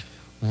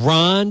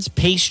 Ron's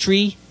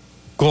Pastry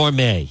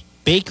Gourmet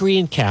Bakery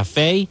and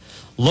Cafe,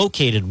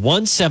 located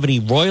 170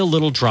 Royal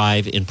Little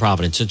Drive in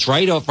Providence. It's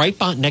right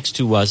next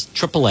to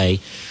AAA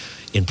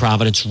in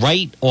Providence,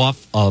 right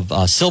off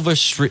of Silver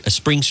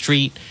Spring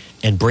Street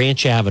and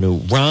Branch Avenue.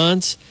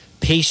 Ron's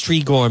Pastry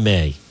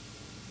Gourmet.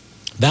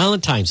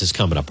 Valentine's is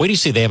coming up. Wait do you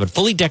see? They have it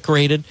fully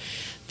decorated.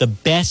 The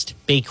best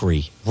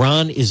bakery.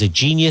 Ron is a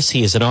genius.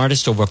 He is an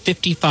artist over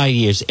 55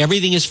 years.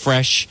 Everything is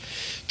fresh.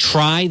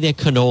 Try their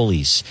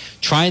cannolis.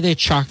 Try their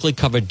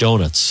chocolate-covered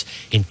donuts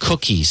and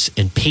cookies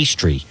and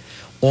pastry.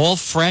 All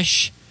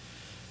fresh.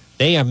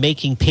 They are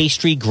making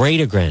pastry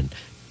great again.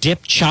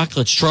 Dipped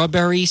chocolate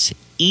strawberries.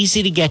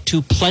 Easy to get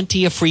to.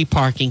 Plenty of free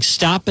parking.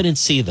 Stop in and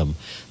see them.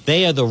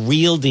 They are the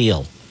real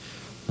deal.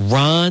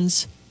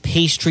 Ron's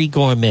Pastry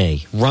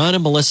Gourmet. Ron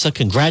and Melissa,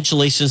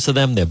 congratulations to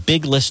them. They're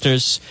big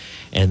listeners,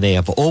 and they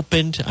have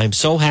opened. I'm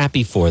so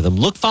happy for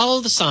them. Follow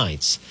the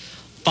signs.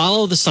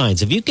 Follow the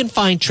signs. If you can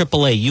find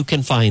AAA, you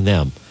can find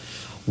them.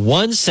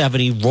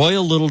 170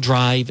 Royal Little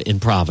Drive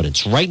in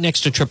Providence, right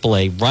next to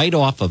AAA, right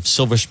off of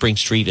Silver Spring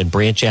Street and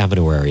Branch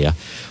Avenue area.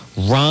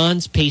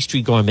 Ron's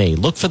Pastry Gourmet.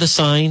 Look for the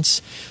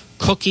signs.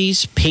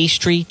 Cookies,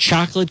 pastry,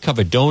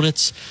 chocolate-covered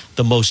donuts,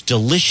 the most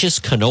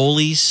delicious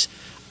cannolis.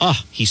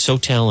 He's so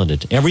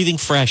talented. Everything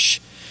fresh,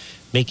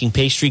 making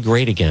pastry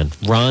great again.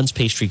 Ron's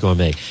Pastry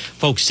Gourmet.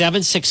 Folks,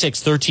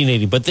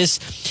 766-1380. But this,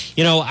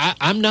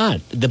 I'm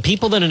not. The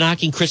people that are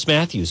knocking Chris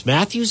Matthews.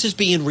 Matthews is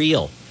being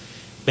real.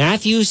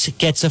 Matthews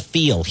gets a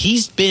feel.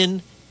 He's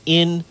been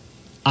in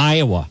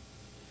Iowa.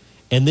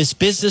 And this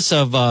business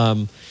of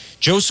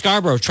Joe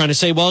Scarborough trying to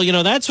say, well,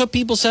 that's what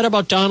people said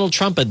about Donald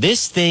Trump. But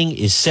this thing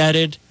is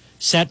set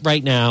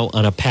right now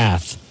on a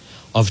path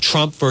of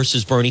Trump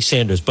versus Bernie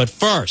Sanders. But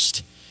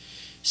first,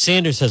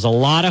 Sanders has a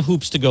lot of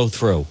hoops to go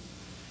through.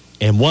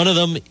 And one of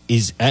them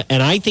is,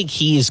 and I think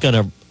he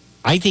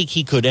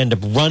could end up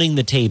running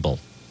the table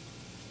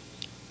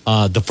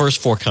the first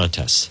 4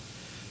 contests.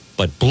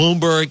 But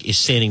Bloomberg is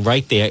standing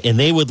right there, and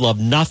they would love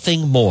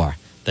nothing more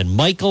than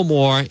Michael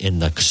Moore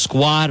and the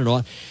squad and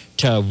all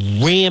to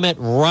ram it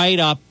right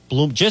up,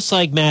 just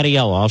like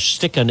Mattiello. I'll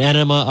stick an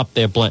enema up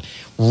there,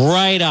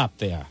 right up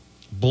there.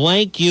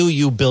 Blank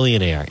you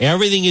billionaire.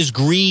 Everything is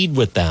greed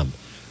with them,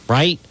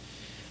 right?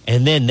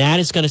 And then that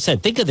is going to say,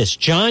 think of this.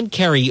 John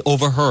Kerry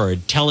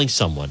overheard telling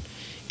someone,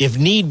 if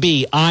need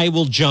be, I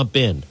will jump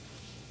in,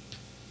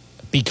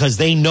 because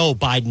they know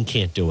Biden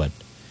can't do it.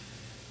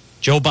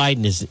 Joe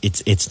Biden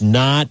it's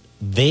not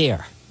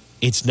there.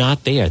 It's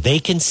not there. They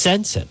can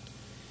sense it.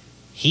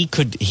 He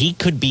could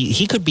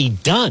be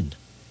done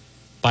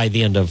by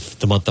the end of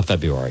the month of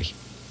February.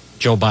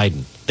 Joe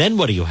Biden. Then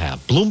what do you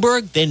have?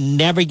 Bloomberg, they're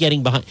never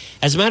getting behind.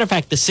 As a matter of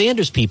fact, the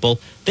Sanders people,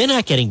 they're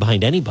not getting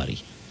behind anybody.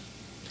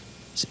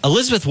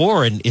 Elizabeth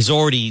Warren is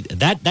already,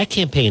 that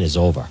campaign is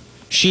over.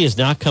 She is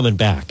not coming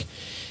back.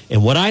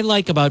 And what I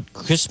like about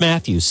Chris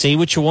Matthews, say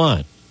what you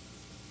want,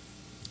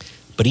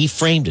 but he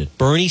framed it.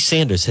 Bernie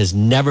Sanders has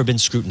never been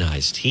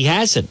scrutinized. He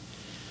hasn't.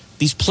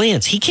 These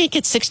plans, he can't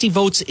get 60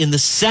 votes in the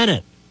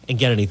Senate and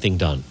get anything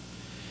done.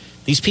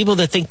 These people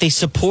that think they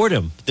support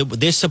him,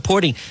 they're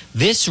supporting.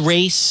 This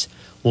race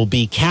will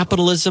be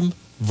capitalism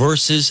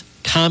versus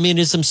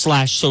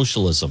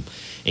communism/socialism.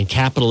 And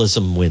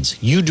capitalism wins.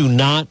 You do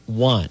not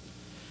want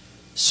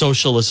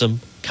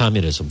socialism,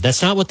 communism.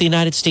 That's not what the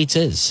United States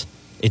is.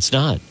 It's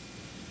not.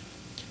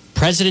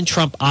 President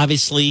Trump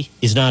obviously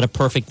is not a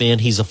perfect man.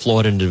 He's a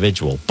flawed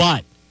individual.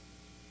 But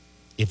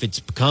if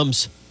it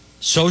becomes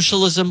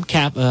socialism,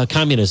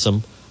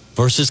 communism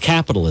versus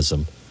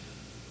capitalism,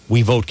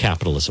 we vote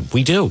capitalism.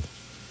 We do.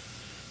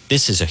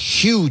 This is a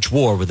huge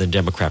war within the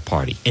Democrat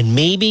Party, and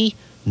maybe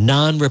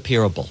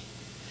non-repairable.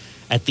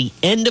 At the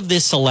end of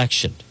this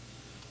election,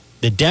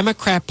 the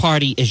Democrat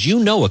Party, as you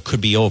know, it could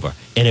be over.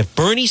 And if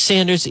Bernie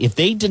Sanders, if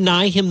they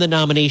deny him the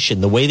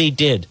nomination the way they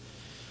did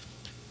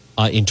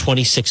in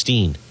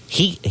 2016,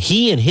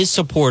 he and his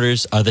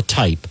supporters are the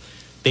type,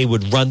 they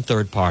would run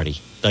third party.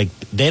 Like,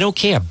 they don't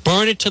care.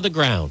 Burn it to the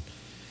ground.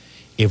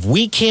 If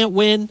we can't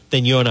win,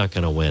 then you're not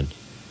going to win.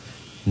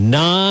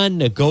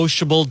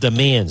 Non-negotiable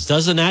demands.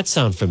 Doesn't that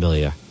sound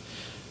familiar?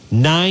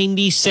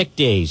 90 sick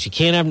days. You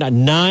can't have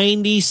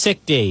 90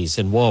 sick days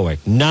in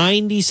Warwick.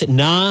 90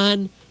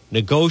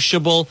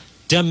 non-negotiable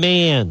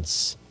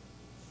demands.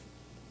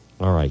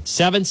 All right.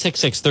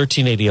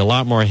 766-1380. A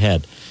lot more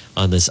ahead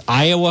on this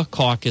Iowa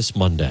Caucus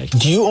Monday.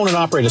 Do you own and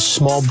operate a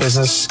small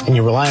business and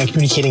you rely on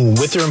communicating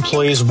with your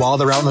employees while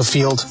they're out in the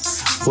field?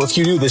 Well, if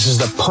you do, this is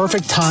the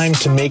perfect time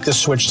to make the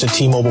switch to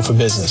T-Mobile for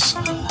Business.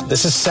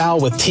 This is Sal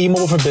with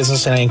T-Mobile for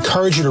Business, and I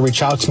encourage you to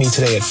reach out to me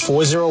today at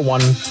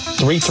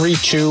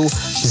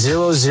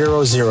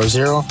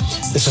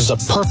 401-332-0000. This is a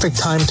perfect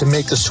time to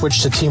make the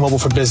switch to T-Mobile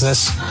for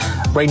Business.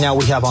 Right now,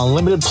 we have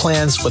unlimited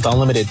plans with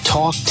unlimited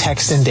talk,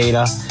 text, and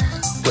data,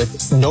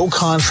 with no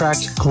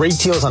contract, great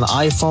deals on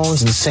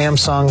iPhones and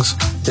Samsungs.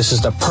 This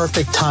is the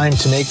perfect time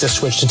to make the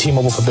switch to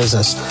T-Mobile for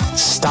Business.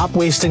 Stop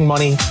wasting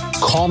money.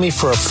 Call me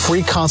for a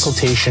free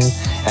consultation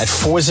at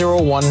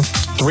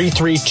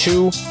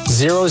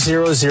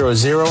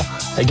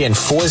 401-332-0000. Again,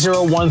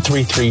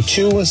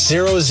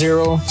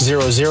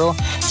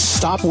 401-332-0000.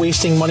 Stop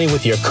wasting money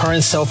with your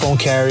current cell phone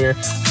carrier.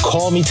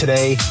 Call me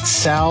today,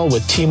 Sal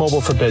with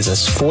T-Mobile for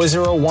Business,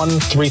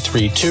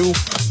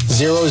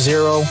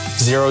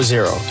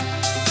 401-332-0000.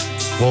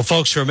 Well,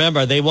 folks,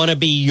 remember, they want to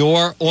be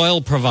your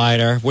oil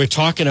provider. We're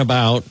talking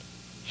about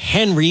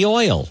Henry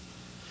Oil.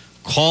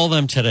 Call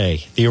them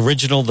today. The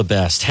original, the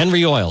best.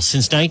 Henry Oil,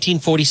 since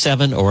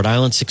 1947, a Rhode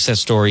Island success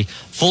story.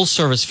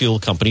 Full-service fuel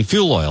company,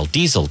 fuel oil,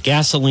 diesel,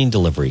 gasoline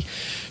delivery.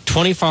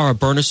 24-hour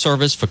burner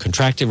service for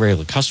contracted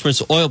regular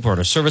customers. Oil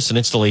burner service and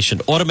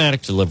installation.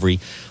 Automatic delivery.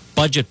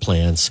 Budget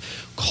plans.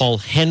 Call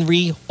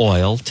Henry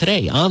Oil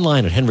today.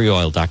 Online at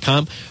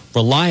henryoil.com.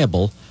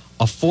 Reliable,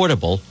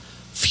 affordable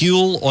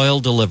fuel oil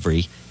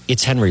delivery.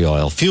 It's Henry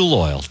Oil. Fuel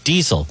oil,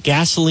 diesel,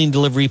 gasoline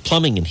delivery,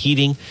 plumbing and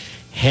heating.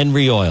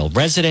 Henry Oil.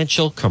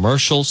 Residential,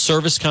 commercial,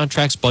 service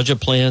contracts, budget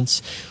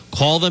plans.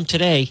 Call them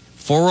today.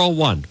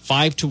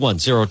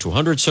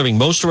 401-521-0200. Serving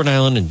most of Rhode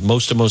Island and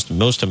most of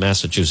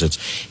Massachusetts.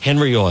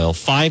 Henry Oil.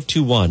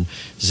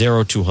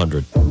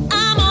 521-0200.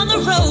 I'm on the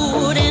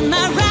road and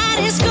my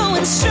ride is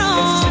going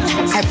strong.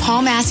 At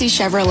Paul Massey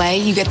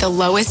Chevrolet, you get the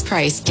lowest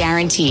price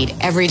guaranteed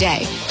every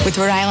day with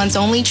Rhode Island's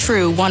only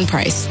true one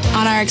price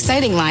on our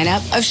exciting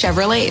lineup of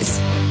Chevrolets.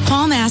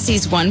 Paul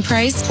Massey's one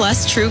price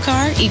plus True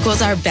Car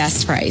equals our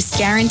best price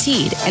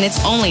guaranteed, and it's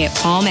only at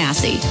Paul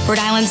Massey, Rhode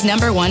Island's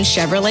 #1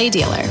 Chevrolet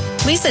dealer.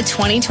 Lease a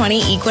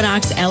 2020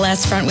 Equinox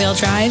LS front-wheel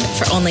drive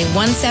for only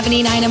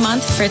 $179 a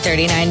month for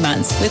 39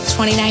 months with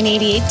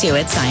 $29.88 due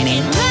at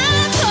signing.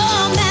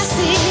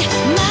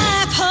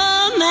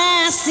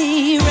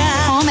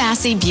 Paul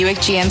Massey Buick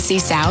GMC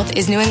South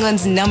is New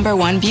England's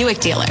 #1 Buick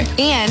dealer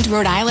and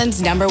Rhode Island's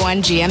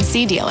 #1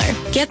 GMC dealer.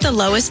 Get the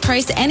lowest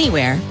price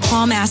anywhere.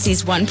 Paul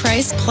Massey's one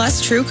price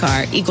plus True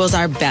Car equals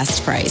our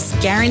best price,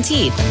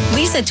 guaranteed.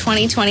 Lease a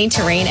 2020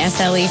 Terrain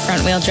SLE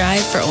front-wheel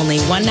drive for only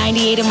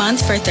 $198 a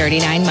month for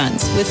 39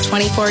 months with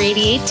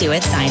 $24.88 due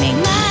at signing.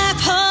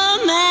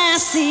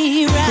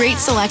 Great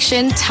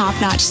selection,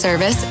 top-notch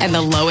service, and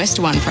the lowest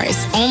one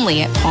price,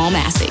 only at Paul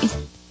Massey.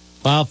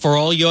 Well, for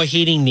all your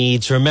heating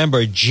needs,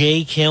 remember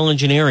J. Kale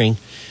Engineering.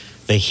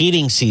 The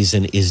heating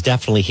season is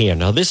definitely here.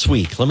 Now, this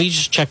week, let me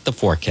just check the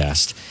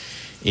forecast.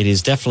 It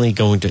is definitely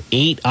going to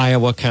 8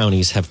 Iowa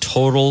counties have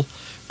total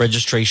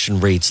registration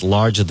rates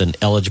larger than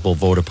eligible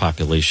voter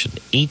population.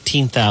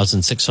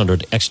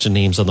 18,600 extra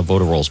names on the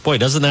voter rolls. Boy,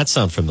 doesn't that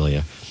sound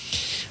familiar?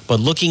 But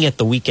looking at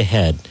the week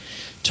ahead,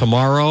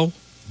 tomorrow,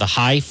 the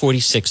high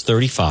 46,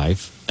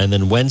 35, and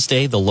then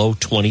Wednesday, the low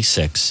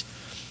 26.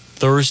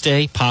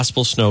 Thursday,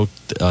 possible snow,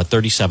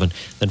 37.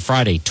 Then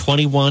Friday,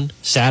 21.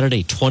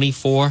 Saturday,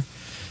 24.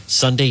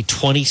 Sunday,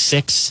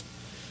 26.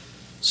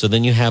 So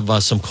then you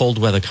have some cold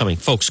weather coming.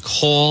 Folks,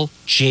 call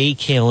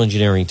JKL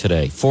Engineering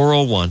today,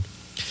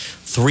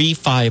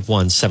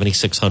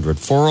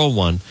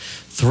 401-351-7600.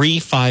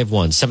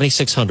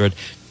 401-351-7600.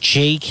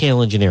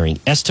 JKL Engineering.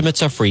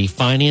 Estimates are free.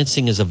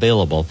 Financing is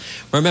available.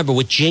 Remember,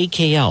 with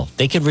JKL,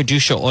 they can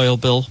reduce your oil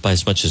bill by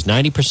as much as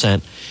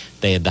 90%.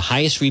 They have the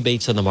highest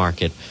rebates on the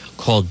market.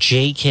 Call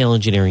JKL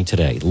Engineering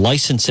today.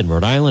 Licensed in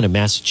Rhode Island and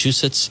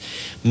Massachusetts.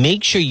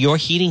 Make sure your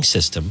heating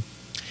system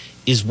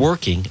is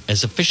working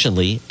as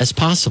efficiently as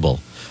possible.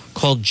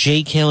 Call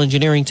JKL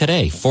Engineering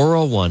today.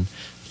 401-351-7600.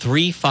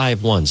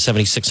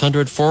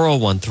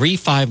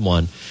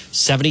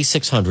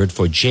 401-351-7600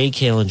 for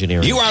JKL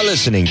Engineering. You are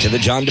listening to the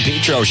John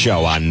DePietro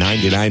Show on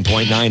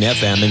 99.9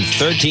 FM and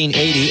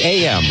 1380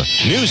 AM.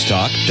 News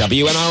Talk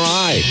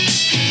WNRI.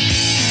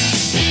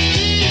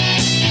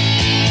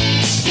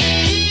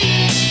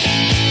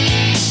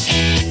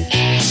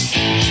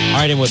 All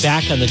right, and we're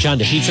back on the John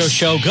DePietro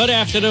Show. Good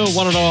afternoon,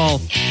 one and all.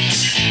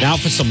 Now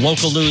for some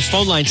local news.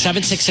 Phone line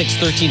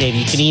 766-1380.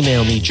 You can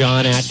email me,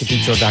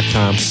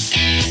 john@depetro.com.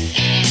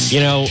 You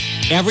know,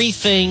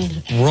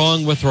 everything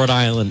wrong with Rhode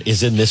Island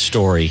is in this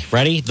story.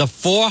 Ready? The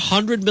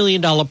 $400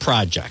 million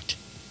project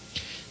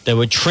that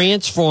would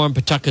transform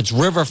Pawtucket's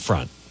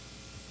riverfront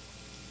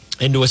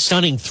into a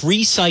stunning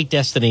 3-site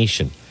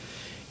destination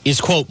is,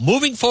 quote,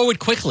 moving forward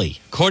quickly,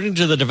 according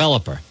to the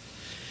developer.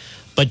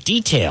 But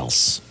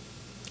details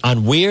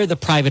on where the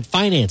private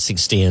financing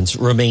stands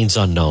remains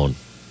unknown.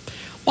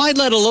 Why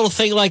let a little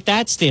thing like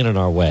that stand in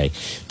our way?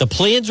 The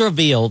plans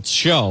revealed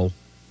show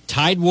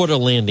Tidewater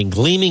Landing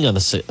gleaming on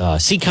the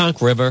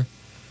Seekonk River,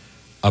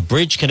 a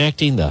bridge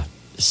connecting the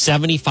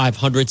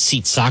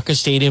 7,500-seat soccer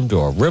stadium to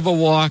a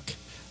riverwalk,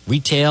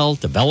 retail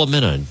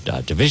development on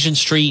Division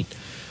Street,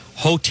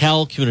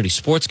 hotel, community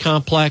sports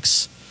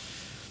complex,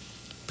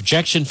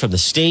 projection from the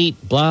state,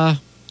 blah,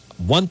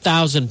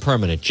 1,000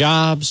 permanent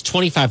jobs,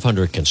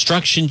 2,500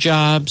 construction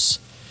jobs.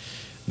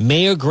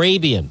 Mayor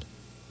Grabian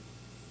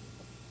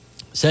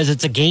says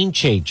it's a game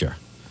changer.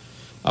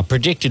 A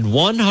predicted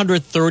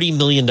 $130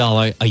 million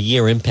a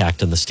year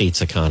impact on the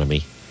state's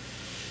economy.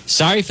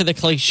 Sorry for the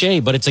cliche,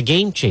 but it's a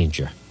game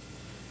changer.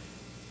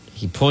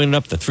 He pointed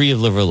up the 3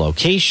 River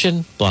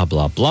location, blah,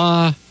 blah,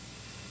 blah.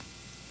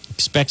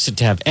 Expects it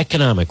to have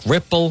economic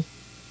ripple.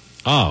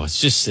 Oh,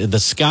 it's just the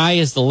sky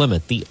is the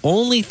limit. The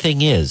only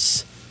thing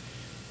is,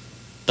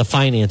 the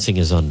financing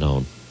is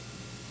unknown.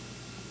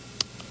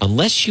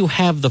 Unless you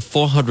have the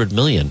 $400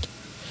 million,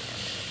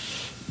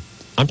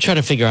 I'm trying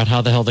to figure out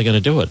how the hell they're going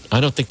to do it.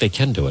 I don't think they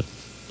can do it.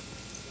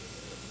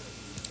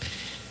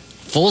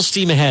 Full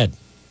steam ahead,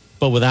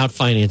 but without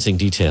financing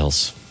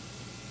details.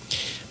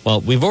 Well,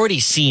 we've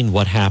already seen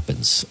what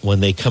happens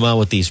when they come out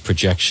with these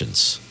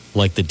projections,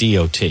 like the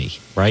DOT,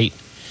 right?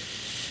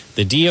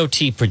 The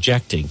DOT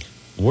projecting,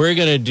 we're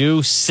going to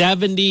do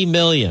 $70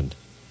 million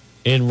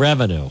in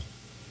revenue.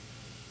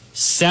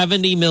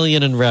 $70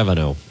 million in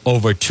revenue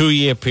over a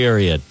 2-year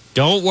period.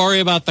 Don't worry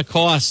about the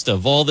cost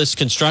of all this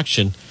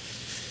construction,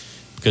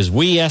 because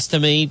we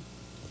estimate,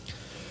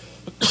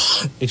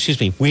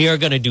 we are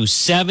going to do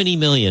 $70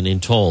 million in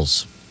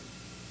tolls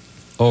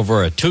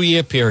over a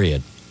 2-year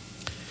period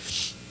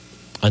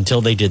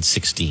until they did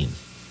 16.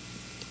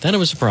 Then it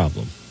was a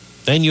problem.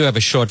 Then you have a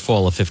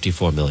shortfall of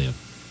 $54 million.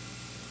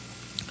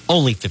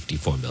 Only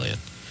 $54 million.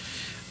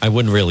 I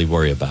wouldn't really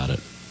worry about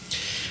it.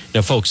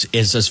 Now, folks,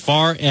 as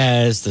far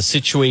as the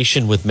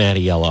situation with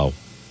Mattiello,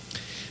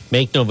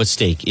 make no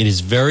mistake, it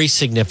is very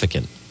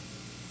significant.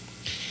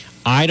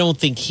 I don't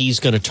think he's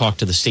going to talk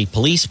to the state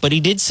police, but he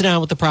did sit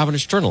down with the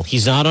Providence Journal.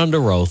 He's not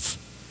under oath.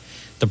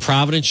 The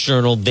Providence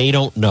Journal, they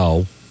don't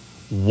know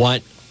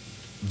what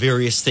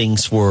various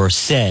things were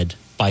said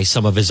by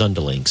some of his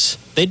underlings.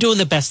 They're doing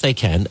the best they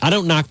can. I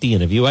don't knock the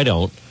interview. I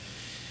don't.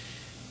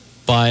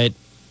 But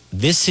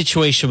this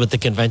situation with the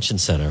convention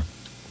center,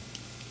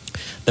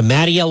 the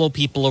Mattiello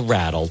people are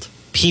rattled.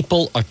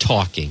 People are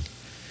talking.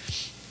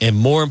 And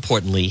more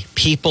importantly,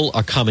 people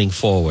are coming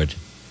forward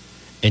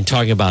and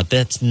talking about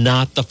that's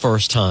not the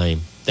first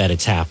time that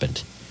it's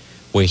happened,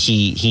 where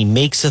he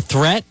makes a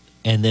threat,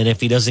 and then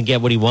if he doesn't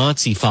get what he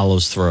wants, he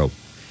follows through.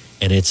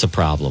 And it's a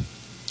problem.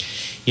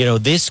 You know,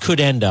 this could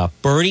end up,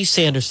 Bernie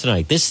Sanders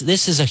tonight, this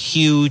is a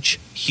huge,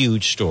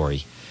 huge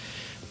story.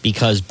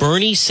 Because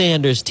Bernie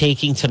Sanders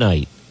taking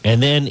tonight,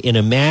 and then in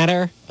a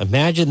matter,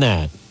 imagine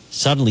that,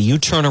 suddenly you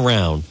turn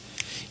around,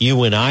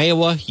 you in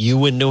Iowa,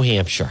 you in New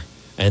Hampshire,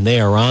 and they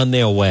are on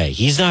their way.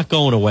 He's not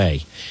going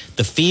away.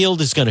 The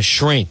field is going to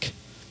shrink.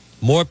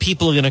 More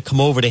people are going to come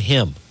over to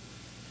him.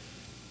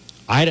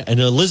 And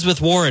Elizabeth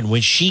Warren,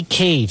 when she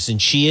caves,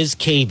 and she is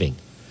caving,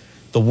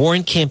 the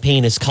Warren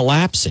campaign is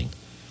collapsing.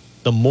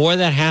 The more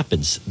that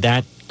happens,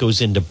 that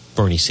goes into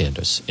Bernie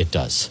Sanders. It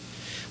does.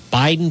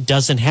 Biden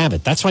doesn't have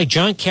it. That's why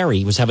John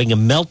Kerry was having a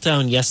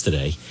meltdown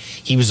yesterday.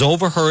 He was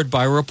overheard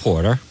by a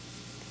reporter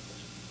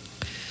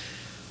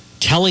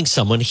telling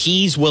someone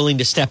he's willing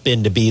to step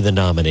in to be the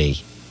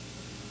nominee.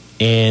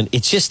 And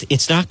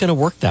it's not going to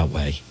work that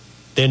way.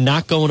 They're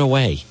not going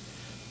away.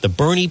 The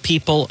Bernie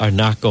people are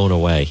not going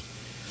away.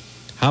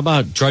 How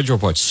about Drudge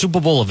Report? Super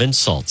Bowl of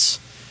insults.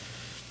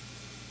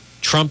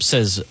 Trump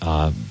says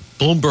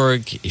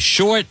Bloomberg is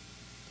short.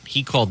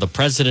 He called the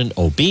president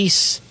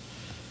obese.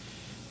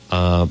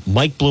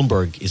 Mike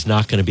Bloomberg is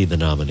not going to be the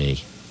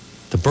nominee.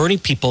 The Bernie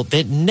people,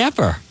 that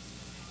never.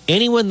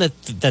 Anyone that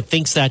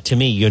thinks that, to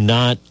me, you're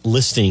not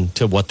listening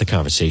to what the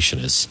conversation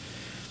is.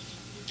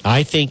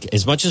 I think,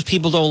 as much as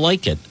people don't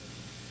like it,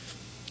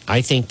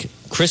 I think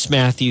Chris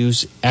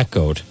Matthews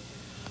echoed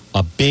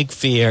a big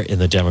fear in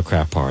the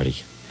Democrat Party.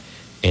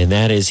 And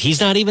that is,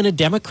 he's not even a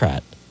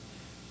Democrat.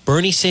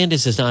 Bernie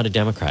Sanders is not a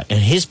Democrat. And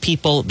his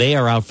people, they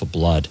are out for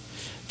blood.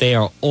 They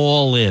are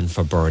all in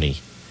for Bernie.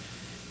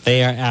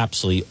 They are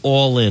absolutely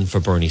all in for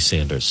Bernie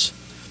Sanders.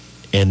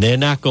 And they're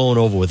not going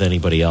over with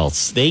anybody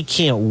else. They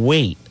can't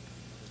wait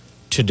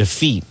to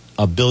defeat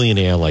a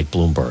billionaire like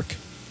Bloomberg.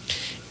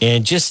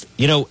 And just,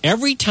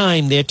 every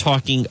time they're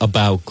talking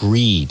about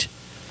greed,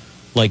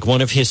 like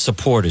one of his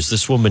supporters,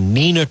 this woman,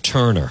 Nina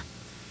Turner,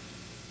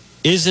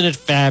 isn't it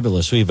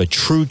fabulous? We have a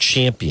true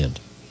champion.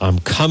 I'm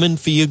coming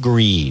for your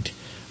greed.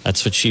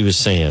 That's what she was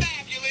saying.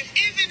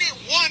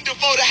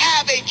 Wonderful to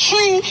have a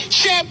true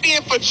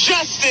champion for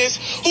justice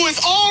who has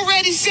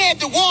already said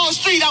to Wall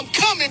Street, I'm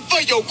coming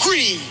for your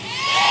greed.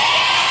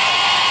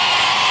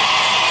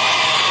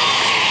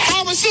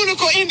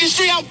 Pharmaceutical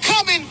industry, I'm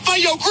coming for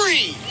your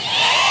greed.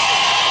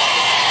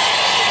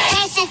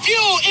 Fossil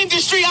fuel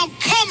industry, I'm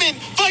coming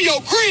for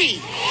your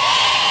greed.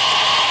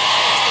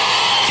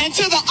 And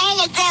to the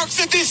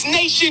oligarchs of this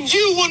nation,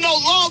 you will no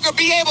longer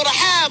be able to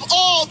have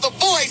all the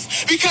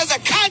voice because a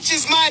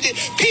conscious-minded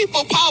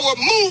people power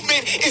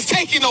movement is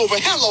taking over.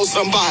 Hello,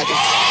 somebody.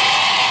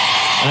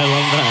 I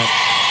love that.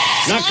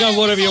 Knock on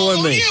wood if you're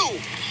with me.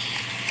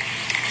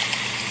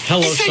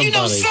 Hello, and so,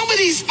 somebody. Some of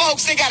these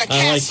folks, they got a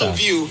castle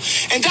view.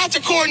 And Dr.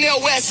 Cornel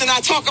West and I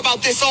talk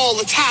about this all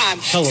the time.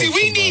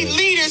 We need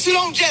leaders who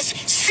don't just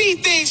see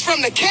things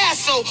from the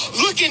castle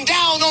looking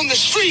down on the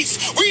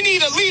streets. We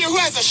need a leader who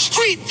has a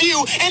street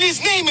view, and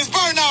his name is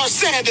Bernard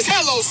Sanders.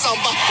 Hello,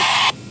 somebody.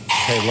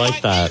 Hey,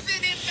 like that.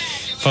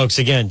 Folks,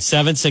 again,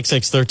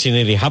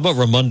 766-1380. How about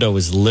Raimondo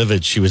was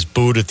livid? She was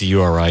booed at the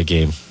URI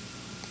game.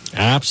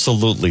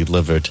 Absolutely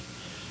livid.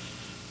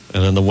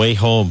 And on the way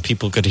home,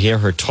 people could hear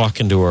her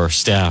talking to her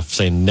staff,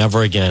 saying,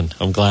 never again.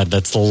 I'm glad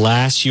that's the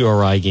last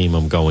URI game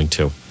I'm going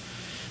to.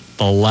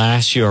 The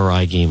last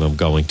URI game I'm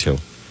going to.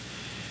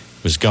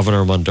 Was Governor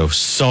Raimondo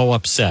so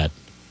upset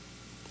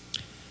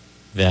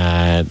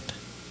that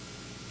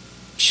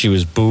she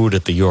was booed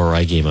at the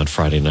URI game on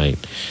Friday night.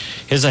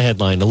 Here's a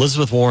headline.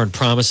 Elizabeth Warren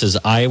promises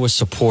Iowa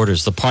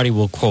supporters the party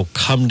will, quote,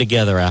 come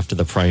together after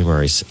the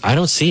primaries. I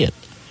don't see it.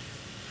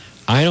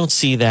 I don't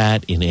see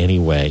that in any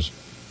way.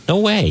 No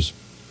way.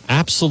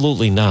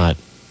 Absolutely not.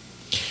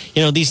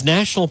 These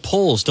national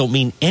polls don't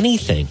mean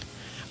anything.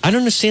 I don't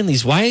understand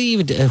these. Why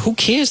even? Who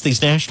cares?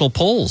 These national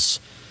polls.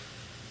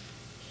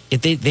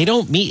 They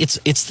don't mean. It's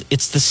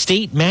the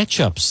state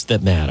matchups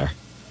that matter.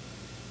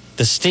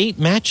 The state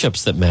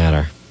matchups that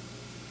matter.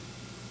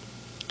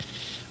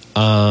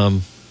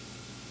 Let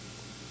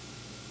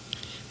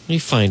me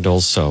find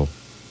also.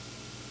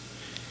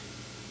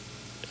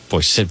 Boy,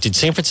 did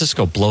San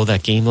Francisco blow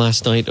that game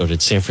last night, or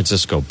did San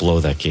Francisco blow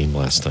that game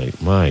last night?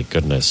 My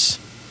goodness.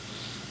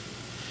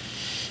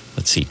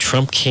 Let's see.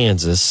 Trump,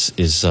 Kansas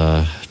is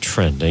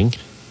trending.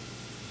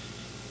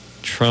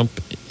 Trump,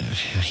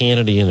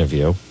 Hannity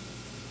interview.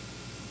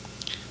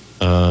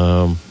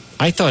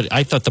 I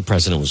thought the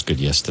president was good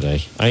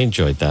yesterday. I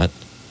enjoyed that.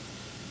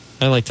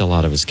 I liked a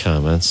lot of his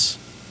comments.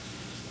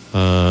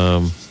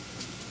 Where's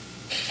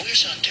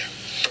Hunter?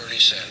 Bernie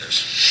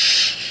Sanders.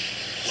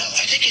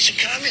 I think he's a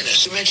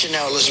communist. You mentioned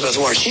now Elizabeth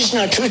Warren. She's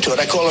not true to it.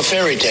 I call her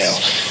fairy tale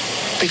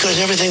because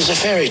everything's a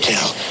fairy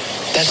tale.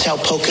 That's how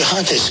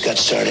Pocahontas got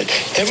started.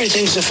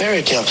 Everything's a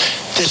fairy tale.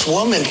 This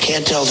woman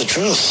can't tell the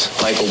truth.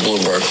 Michael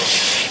Bloomberg.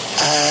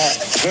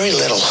 Very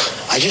little.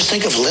 I just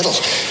think of little.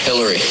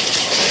 Hillary.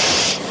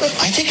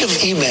 I think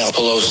of email.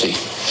 Pelosi.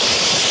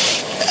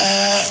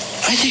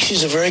 I think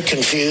she's a very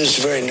confused,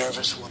 very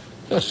nervous woman.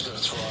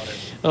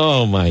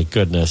 Oh, my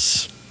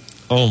goodness.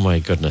 Oh, my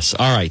goodness.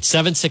 All right,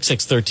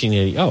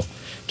 766-1380. Oh,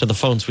 to the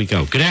phones we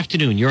go. Good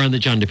afternoon. You're on the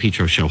John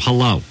DePietro Show.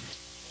 Hello.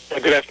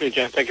 Good afternoon,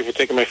 John. Thank you for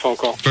taking my phone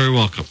call. Very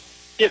welcome.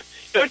 Yeah,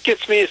 what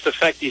gets me is the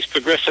fact these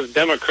progressive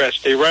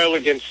Democrats, they rail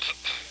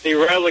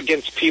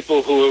against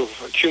people who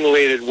have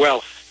accumulated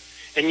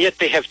wealth, and yet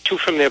they have two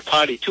from their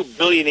party, two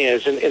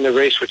billionaires in the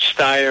race with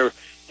Steyer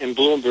and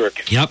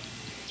Bloomberg. Yep.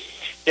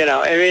 I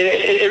mean,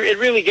 it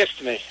really gets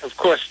to me. Of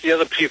course, the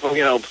other people,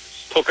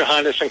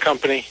 Pocahontas and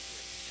company,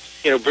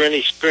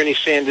 Bernie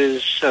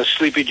Sanders,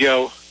 Sleepy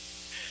Joe.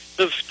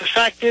 The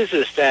fact is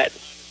that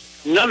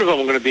none of them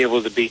are going to be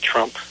able to beat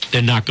Trump.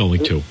 They're not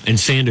going to. And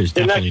Sanders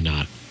definitely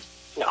not.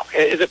 No.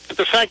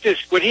 The fact is,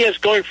 what he has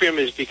going for him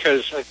is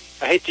because,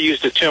 I hate to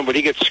use the term, but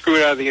he gets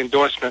screwed out of the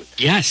endorsement.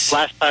 Yes.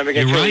 Last time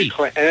against Hillary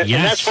Clinton.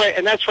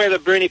 And that's why the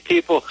Bernie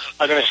people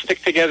are going to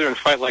stick together and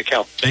fight like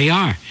hell. They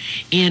are.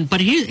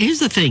 But here's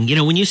the thing.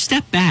 When you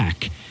step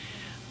back,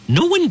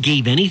 no one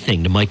gave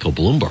anything to Michael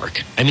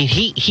Bloomberg. I mean,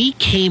 he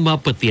came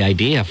up with the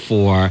idea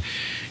for,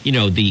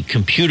 the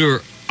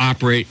computer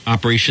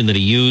operation that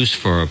he used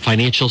for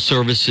financial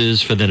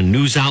services, for then a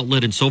news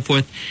outlet and so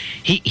forth.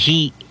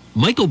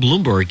 Michael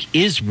Bloomberg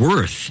is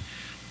worth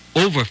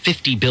over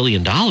 $50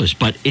 billion,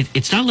 but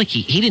it's not like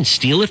he didn't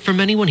steal it from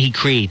anyone. He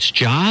creates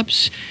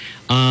jobs.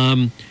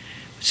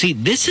 See,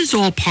 this is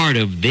all part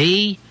of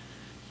they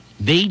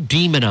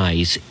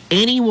demonize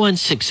anyone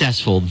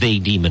successful. They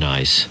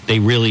demonize. They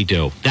really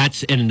do.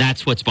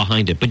 That's what's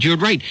behind it. But you're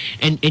right,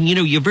 and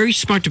you're very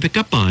smart to pick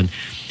up on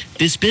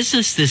this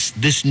business.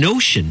 This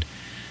notion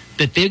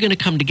that they're going to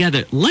come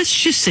together. Let's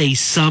just say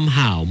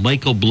somehow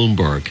Michael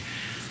Bloomberg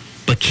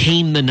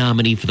became the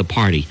nominee for the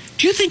party.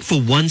 Do you think for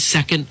 1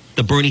 second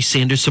the Bernie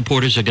Sanders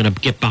supporters are going to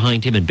get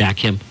behind him and back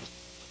him?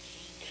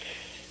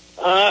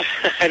 I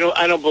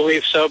don't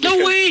believe so.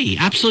 No way.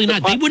 Absolutely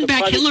not. They wouldn't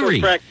back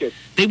Hillary.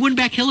 They wouldn't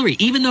back Hillary,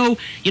 even though,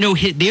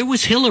 there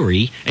was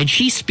Hillary and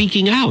she's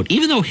speaking out.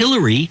 Even though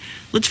Hillary,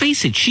 let's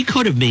face it, she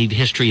could have made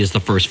history as the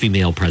first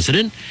female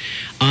president.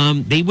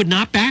 They would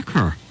not back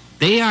her.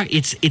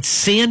 It's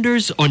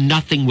Sanders or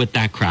nothing with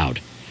that crowd.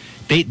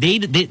 They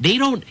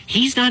don't.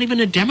 He's not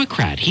even a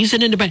Democrat. He's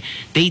an independent.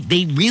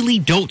 They really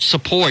don't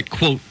support,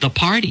 quote, the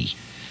party.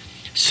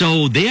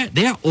 So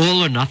they're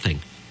all or nothing.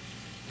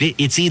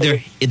 It's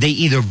either they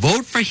either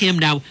vote for him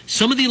now.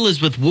 Some of the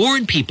Elizabeth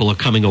Warren people are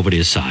coming over to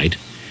his side,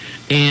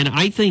 and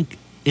I think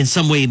in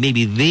some way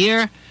maybe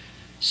their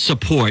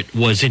support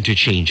was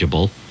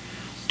interchangeable.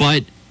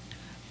 But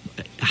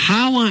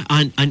how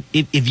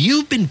if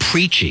you've been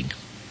preaching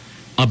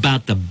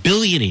about the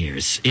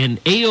billionaires in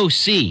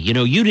AOC,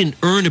 you didn't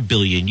earn $1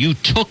 billion, you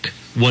took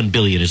 $1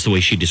 billion is the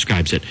way she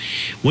describes it.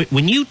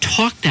 When you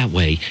talk that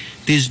way,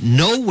 there's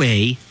no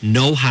way,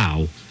 no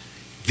how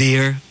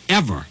they're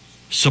ever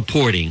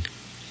supporting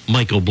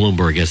Michael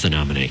Bloomberg as the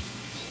nominee.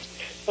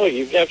 Oh,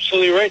 you're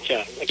absolutely right,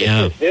 John.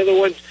 They're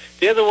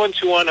the ones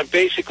who want to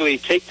basically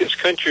take this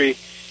country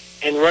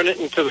and run it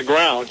into the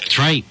ground. That's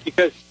right.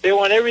 Because they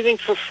want everything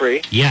for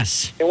free.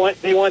 Yes. They want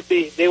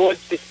the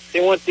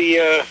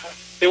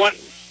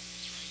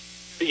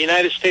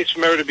United States of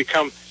America to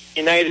become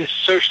United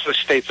Socialist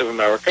States of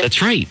America.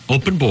 That's right.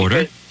 Open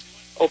border.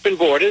 Open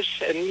borders,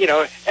 and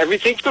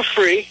everything for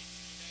free.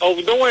 Oh,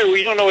 don't worry,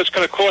 we don't know what it's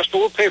going to cost, but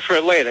we'll pay for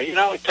it later.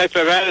 Type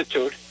of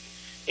attitude.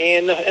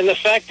 And the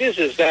fact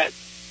is that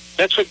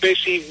that's what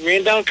basically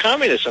ran down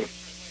communism.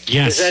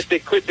 Yes. Is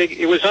that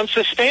it was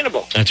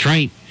unsustainable. That's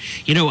right.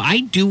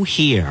 I do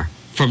hear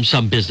from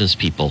some business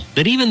people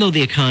that even though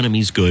the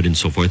economy's good and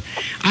so forth,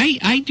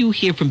 I do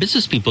hear from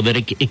business people that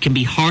it can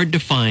be hard to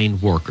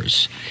find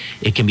workers.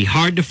 It can be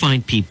hard to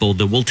find people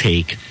that will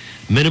take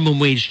minimum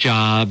wage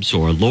jobs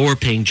or lower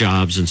paying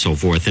jobs and so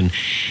forth. And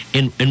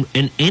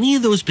any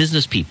of those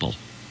business people,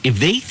 if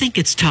they think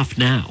it's tough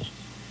now,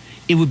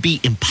 it would be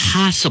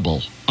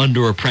impossible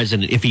under a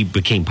president if he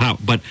became power,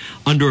 but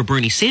under a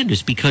Bernie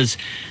Sanders, because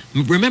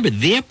remember,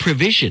 their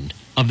provision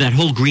of that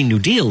whole Green New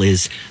Deal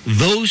is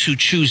those who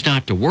choose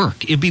not to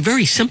work. It'd be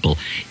very simple.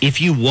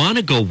 If you want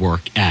to go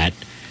work at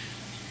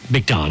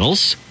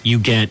McDonald's, you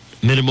get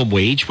minimum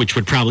wage, which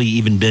would probably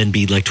even then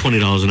be like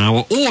 $20 an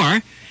hour.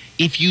 Or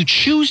if you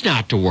choose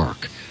not to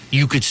work,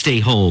 you could stay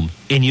home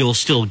and you'll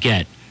still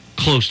get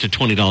close to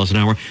 $20 an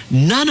hour.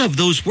 None of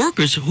those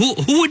workers who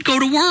would go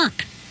to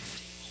work.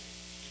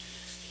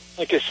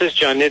 Like it says,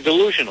 John, they're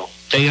delusional.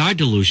 They are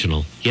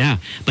delusional, yeah.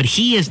 But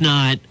he is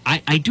not,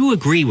 I do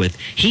agree with,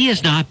 he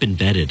has not been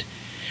vetted.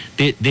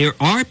 There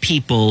are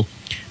people,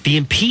 the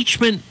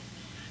impeachment,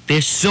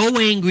 they're so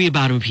angry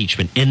about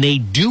impeachment, and they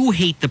do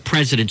hate the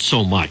president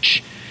so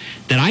much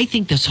that I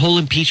think this whole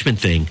impeachment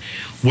thing,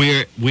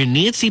 where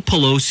Nancy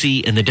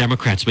Pelosi and the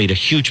Democrats made a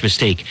huge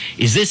mistake,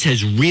 is this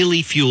has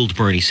really fueled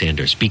Bernie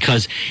Sanders.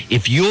 Because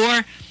if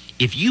you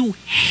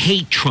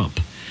hate Trump,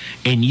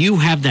 and you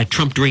have that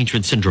Trump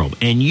derangement syndrome,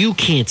 and you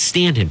can't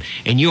stand him,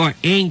 and you're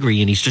angry,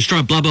 and he's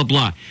destroyed, blah, blah,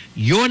 blah.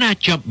 You're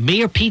not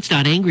Mayor Pete's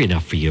not angry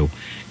enough for you,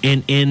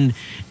 and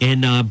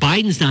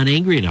Biden's not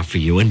angry enough for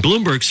you, and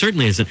Bloomberg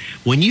certainly isn't.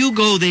 When you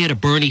go there to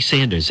Bernie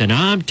Sanders, and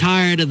I'm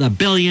tired of the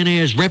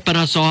billionaires ripping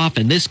us off,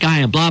 and this guy,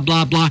 and blah,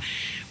 blah, blah.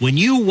 When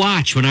I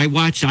watched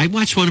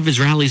one of his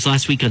rallies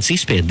last week on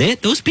C-SPAN,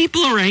 those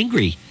people are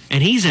angry,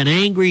 and he's an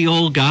angry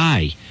old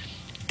guy.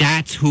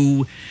 That's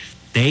who...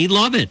 They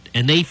love it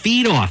and they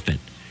feed off it.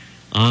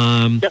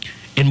 And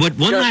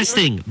one last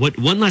thing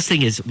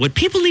is what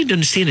people need to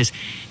understand is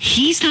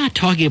he's not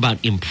talking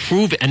about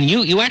improving, and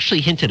you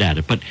actually hinted at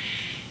it, but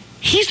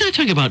he's not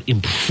talking about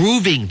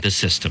improving the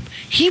system.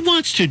 He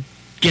wants to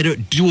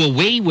do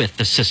away with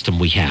the system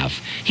we have.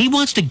 He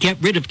wants to get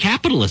rid of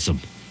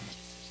capitalism.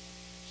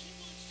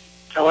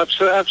 Oh,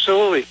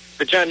 absolutely.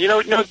 But John, you know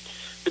what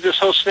this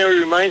whole scenario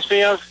reminds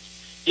me of?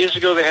 Years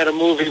ago, they had a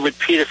movie with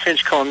Peter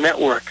Finch called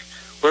Network,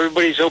 where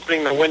everybody's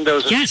opening the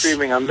windows and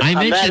screaming. I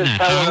mentioned that.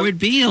 Howard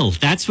Beale.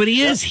 That's what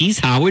he is. He's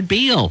Howard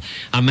Beale.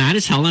 I'm mad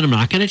as hell and I'm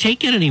not going to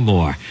take it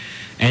anymore.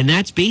 And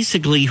that's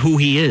basically who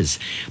he is.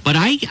 But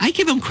I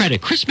give him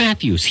credit. Chris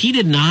Matthews, he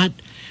did not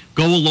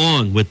go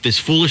along with this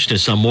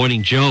foolishness on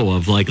Morning Joe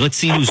of like, let's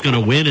see who's going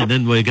to win and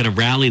then we're going to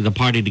rally the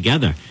party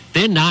together.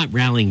 They're not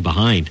rallying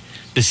behind.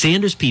 The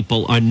Sanders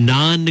people are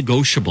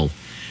non-negotiable.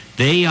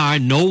 They are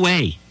no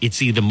way.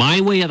 It's either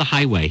my way or the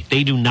highway.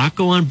 They do not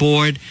go on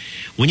board.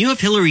 When you have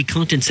Hillary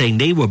Clinton saying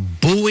they were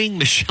booing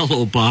Michelle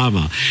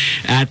Obama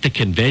at the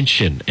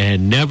convention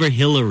and never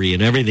Hillary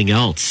and everything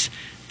else,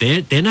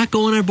 they're not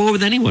going on board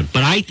with anyone.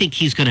 But I think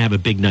he's going to have a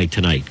big night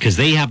tonight because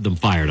they have them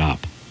fired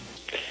up.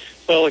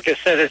 Well, like I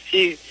said,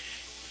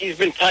 he's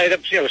been tied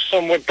up,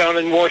 somewhat down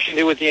in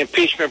Washington with the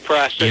impeachment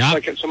process,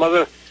 like in some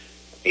other,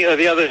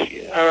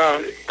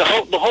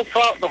 the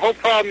whole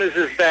problem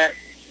is that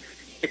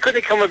it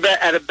couldn't come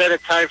at a better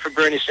time for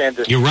Bernie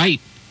Sanders. You're right.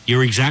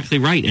 You're exactly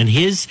right. And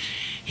his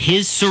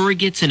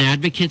surrogates and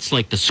advocates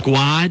like the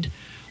Squad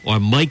or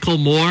Michael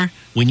Moore,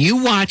 when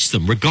you watch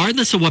them,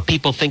 regardless of what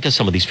people think of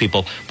some of these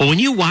people, but when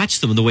you watch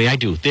them the way I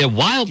do, they're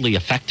wildly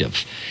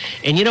effective.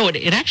 And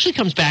it actually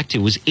comes back to,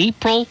 it was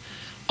April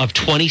of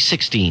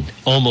 2016,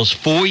 almost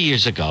 4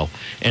 years ago,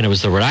 and it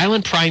was the Rhode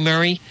Island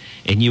primary,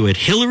 and you had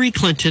Hillary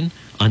Clinton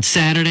on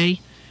Saturday.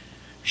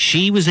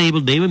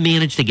 They were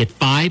managed to get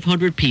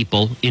 500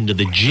 people into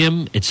the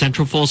gym at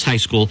Central Falls High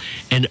School,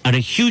 and a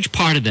huge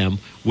part of them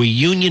were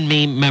union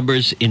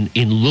members in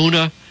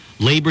Luna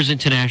Labor's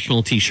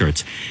International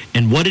T-shirts.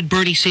 And what did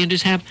Bernie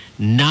Sanders have?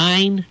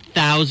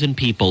 9,000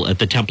 people at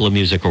the Temple of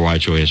Music or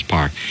Joyous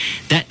Park.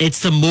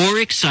 It's the more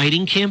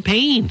exciting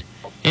campaign.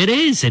 It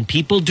is, and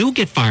people do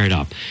get fired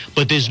up.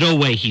 But there's no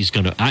way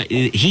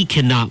he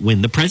cannot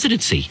win the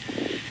presidency.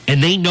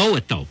 And they know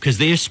it, though, because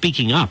they're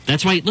speaking up.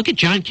 That's why, look at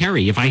John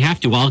Kerry. If I have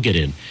to, I'll get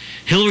in.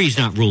 Hillary's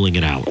not ruling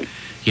it out,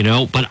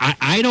 But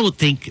I don't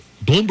think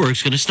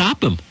Bloomberg's going to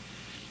stop him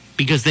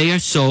because they are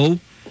so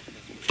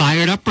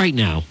fired up right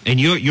now. And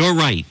you're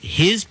right.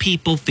 His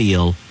people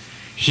feel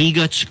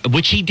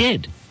which he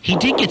did. He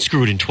did get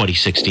screwed in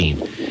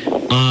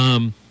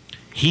 2016.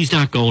 He's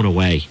not going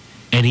away.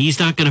 And he's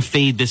not going to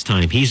fade this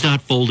time. He's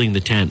not folding the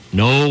tent.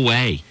 No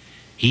way.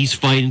 He's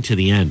fighting to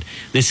the end.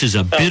 This is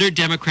a bitter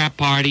Democrat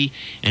Party,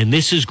 and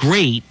this is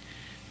great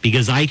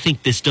because I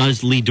think this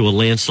does lead to a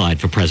landslide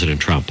for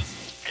President Trump.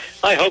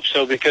 I hope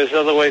so, because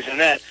otherwise than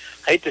that,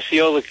 I hate to see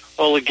all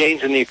the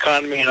gains in the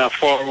economy and our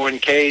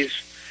 401ks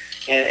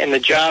and the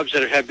jobs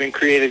that have been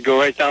created go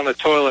right down the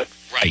toilet.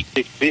 Right.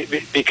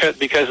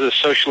 Because of the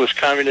socialist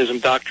communism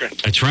doctrine.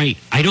 That's right.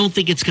 I don't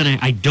think it's going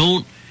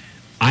to...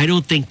 I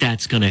don't think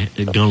that's going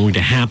to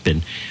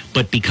happen,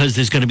 but because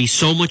there's going to be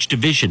so much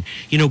division.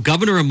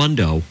 Governor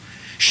Raimondo,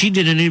 she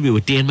did an interview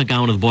with Dan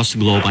McGowan of the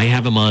Boston Globe. I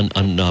have him on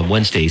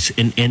Wednesdays,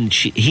 and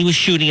he was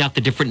shooting out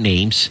the different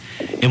names.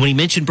 And when he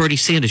mentioned Bernie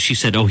Sanders, she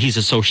said, "Oh, he's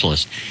a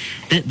socialist."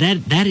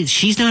 That is,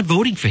 she's not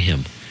voting for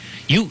him.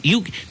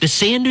 The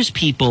Sanders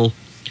people,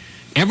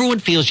 everyone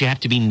feels you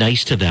have to be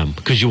nice to them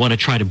because you want to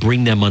try to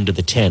bring them under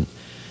the tent.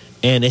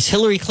 And as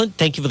Hillary Clinton,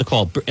 thank you for the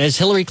call. As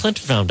Hillary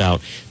Clinton found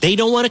out, they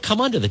don't want to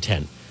come under the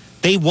tent.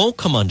 They won't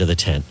come under the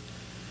tent.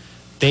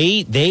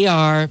 They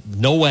are,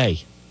 no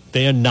way.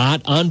 They are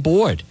not on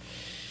board.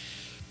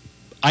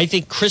 I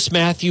think Chris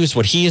Matthews,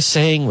 what he is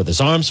saying with his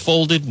arms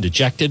folded and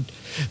dejected,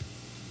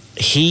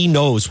 he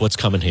knows what's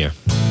coming here.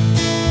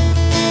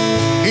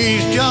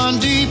 He's John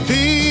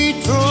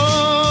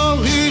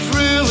DePietro. He's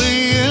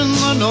really in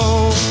the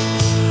know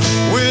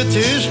with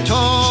his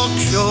talk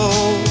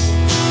show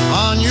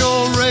on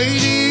your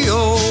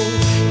radio.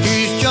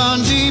 He's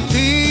John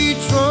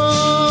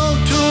DePietro.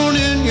 Tune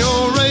in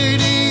your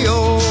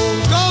radio.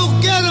 Go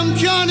get him,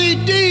 Johnny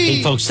D.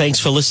 Hey, folks, thanks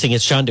for listening.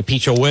 It's John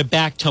DePietro. We're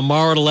back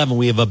tomorrow at 11.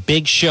 We have a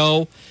big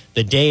show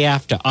the day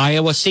after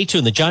Iowa. Stay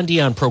tuned. The John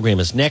Dion program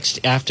is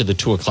next after the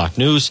 2 o'clock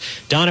news.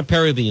 Donna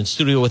Perry will be in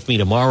studio with me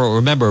tomorrow.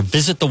 Remember,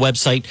 visit the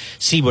website,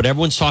 see what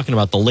everyone's talking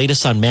about, the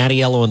latest on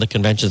Mattiello and the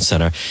Convention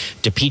Center,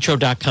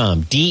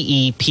 DePietro.com,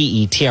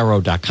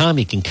 DePetro.com.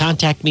 You can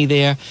contact me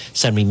there,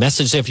 send me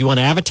messages. If you want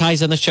to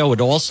advertise on the show, it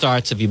all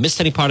starts. If you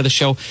missed any part of the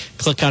show,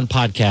 click on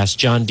podcast.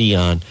 John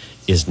Dion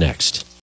is next.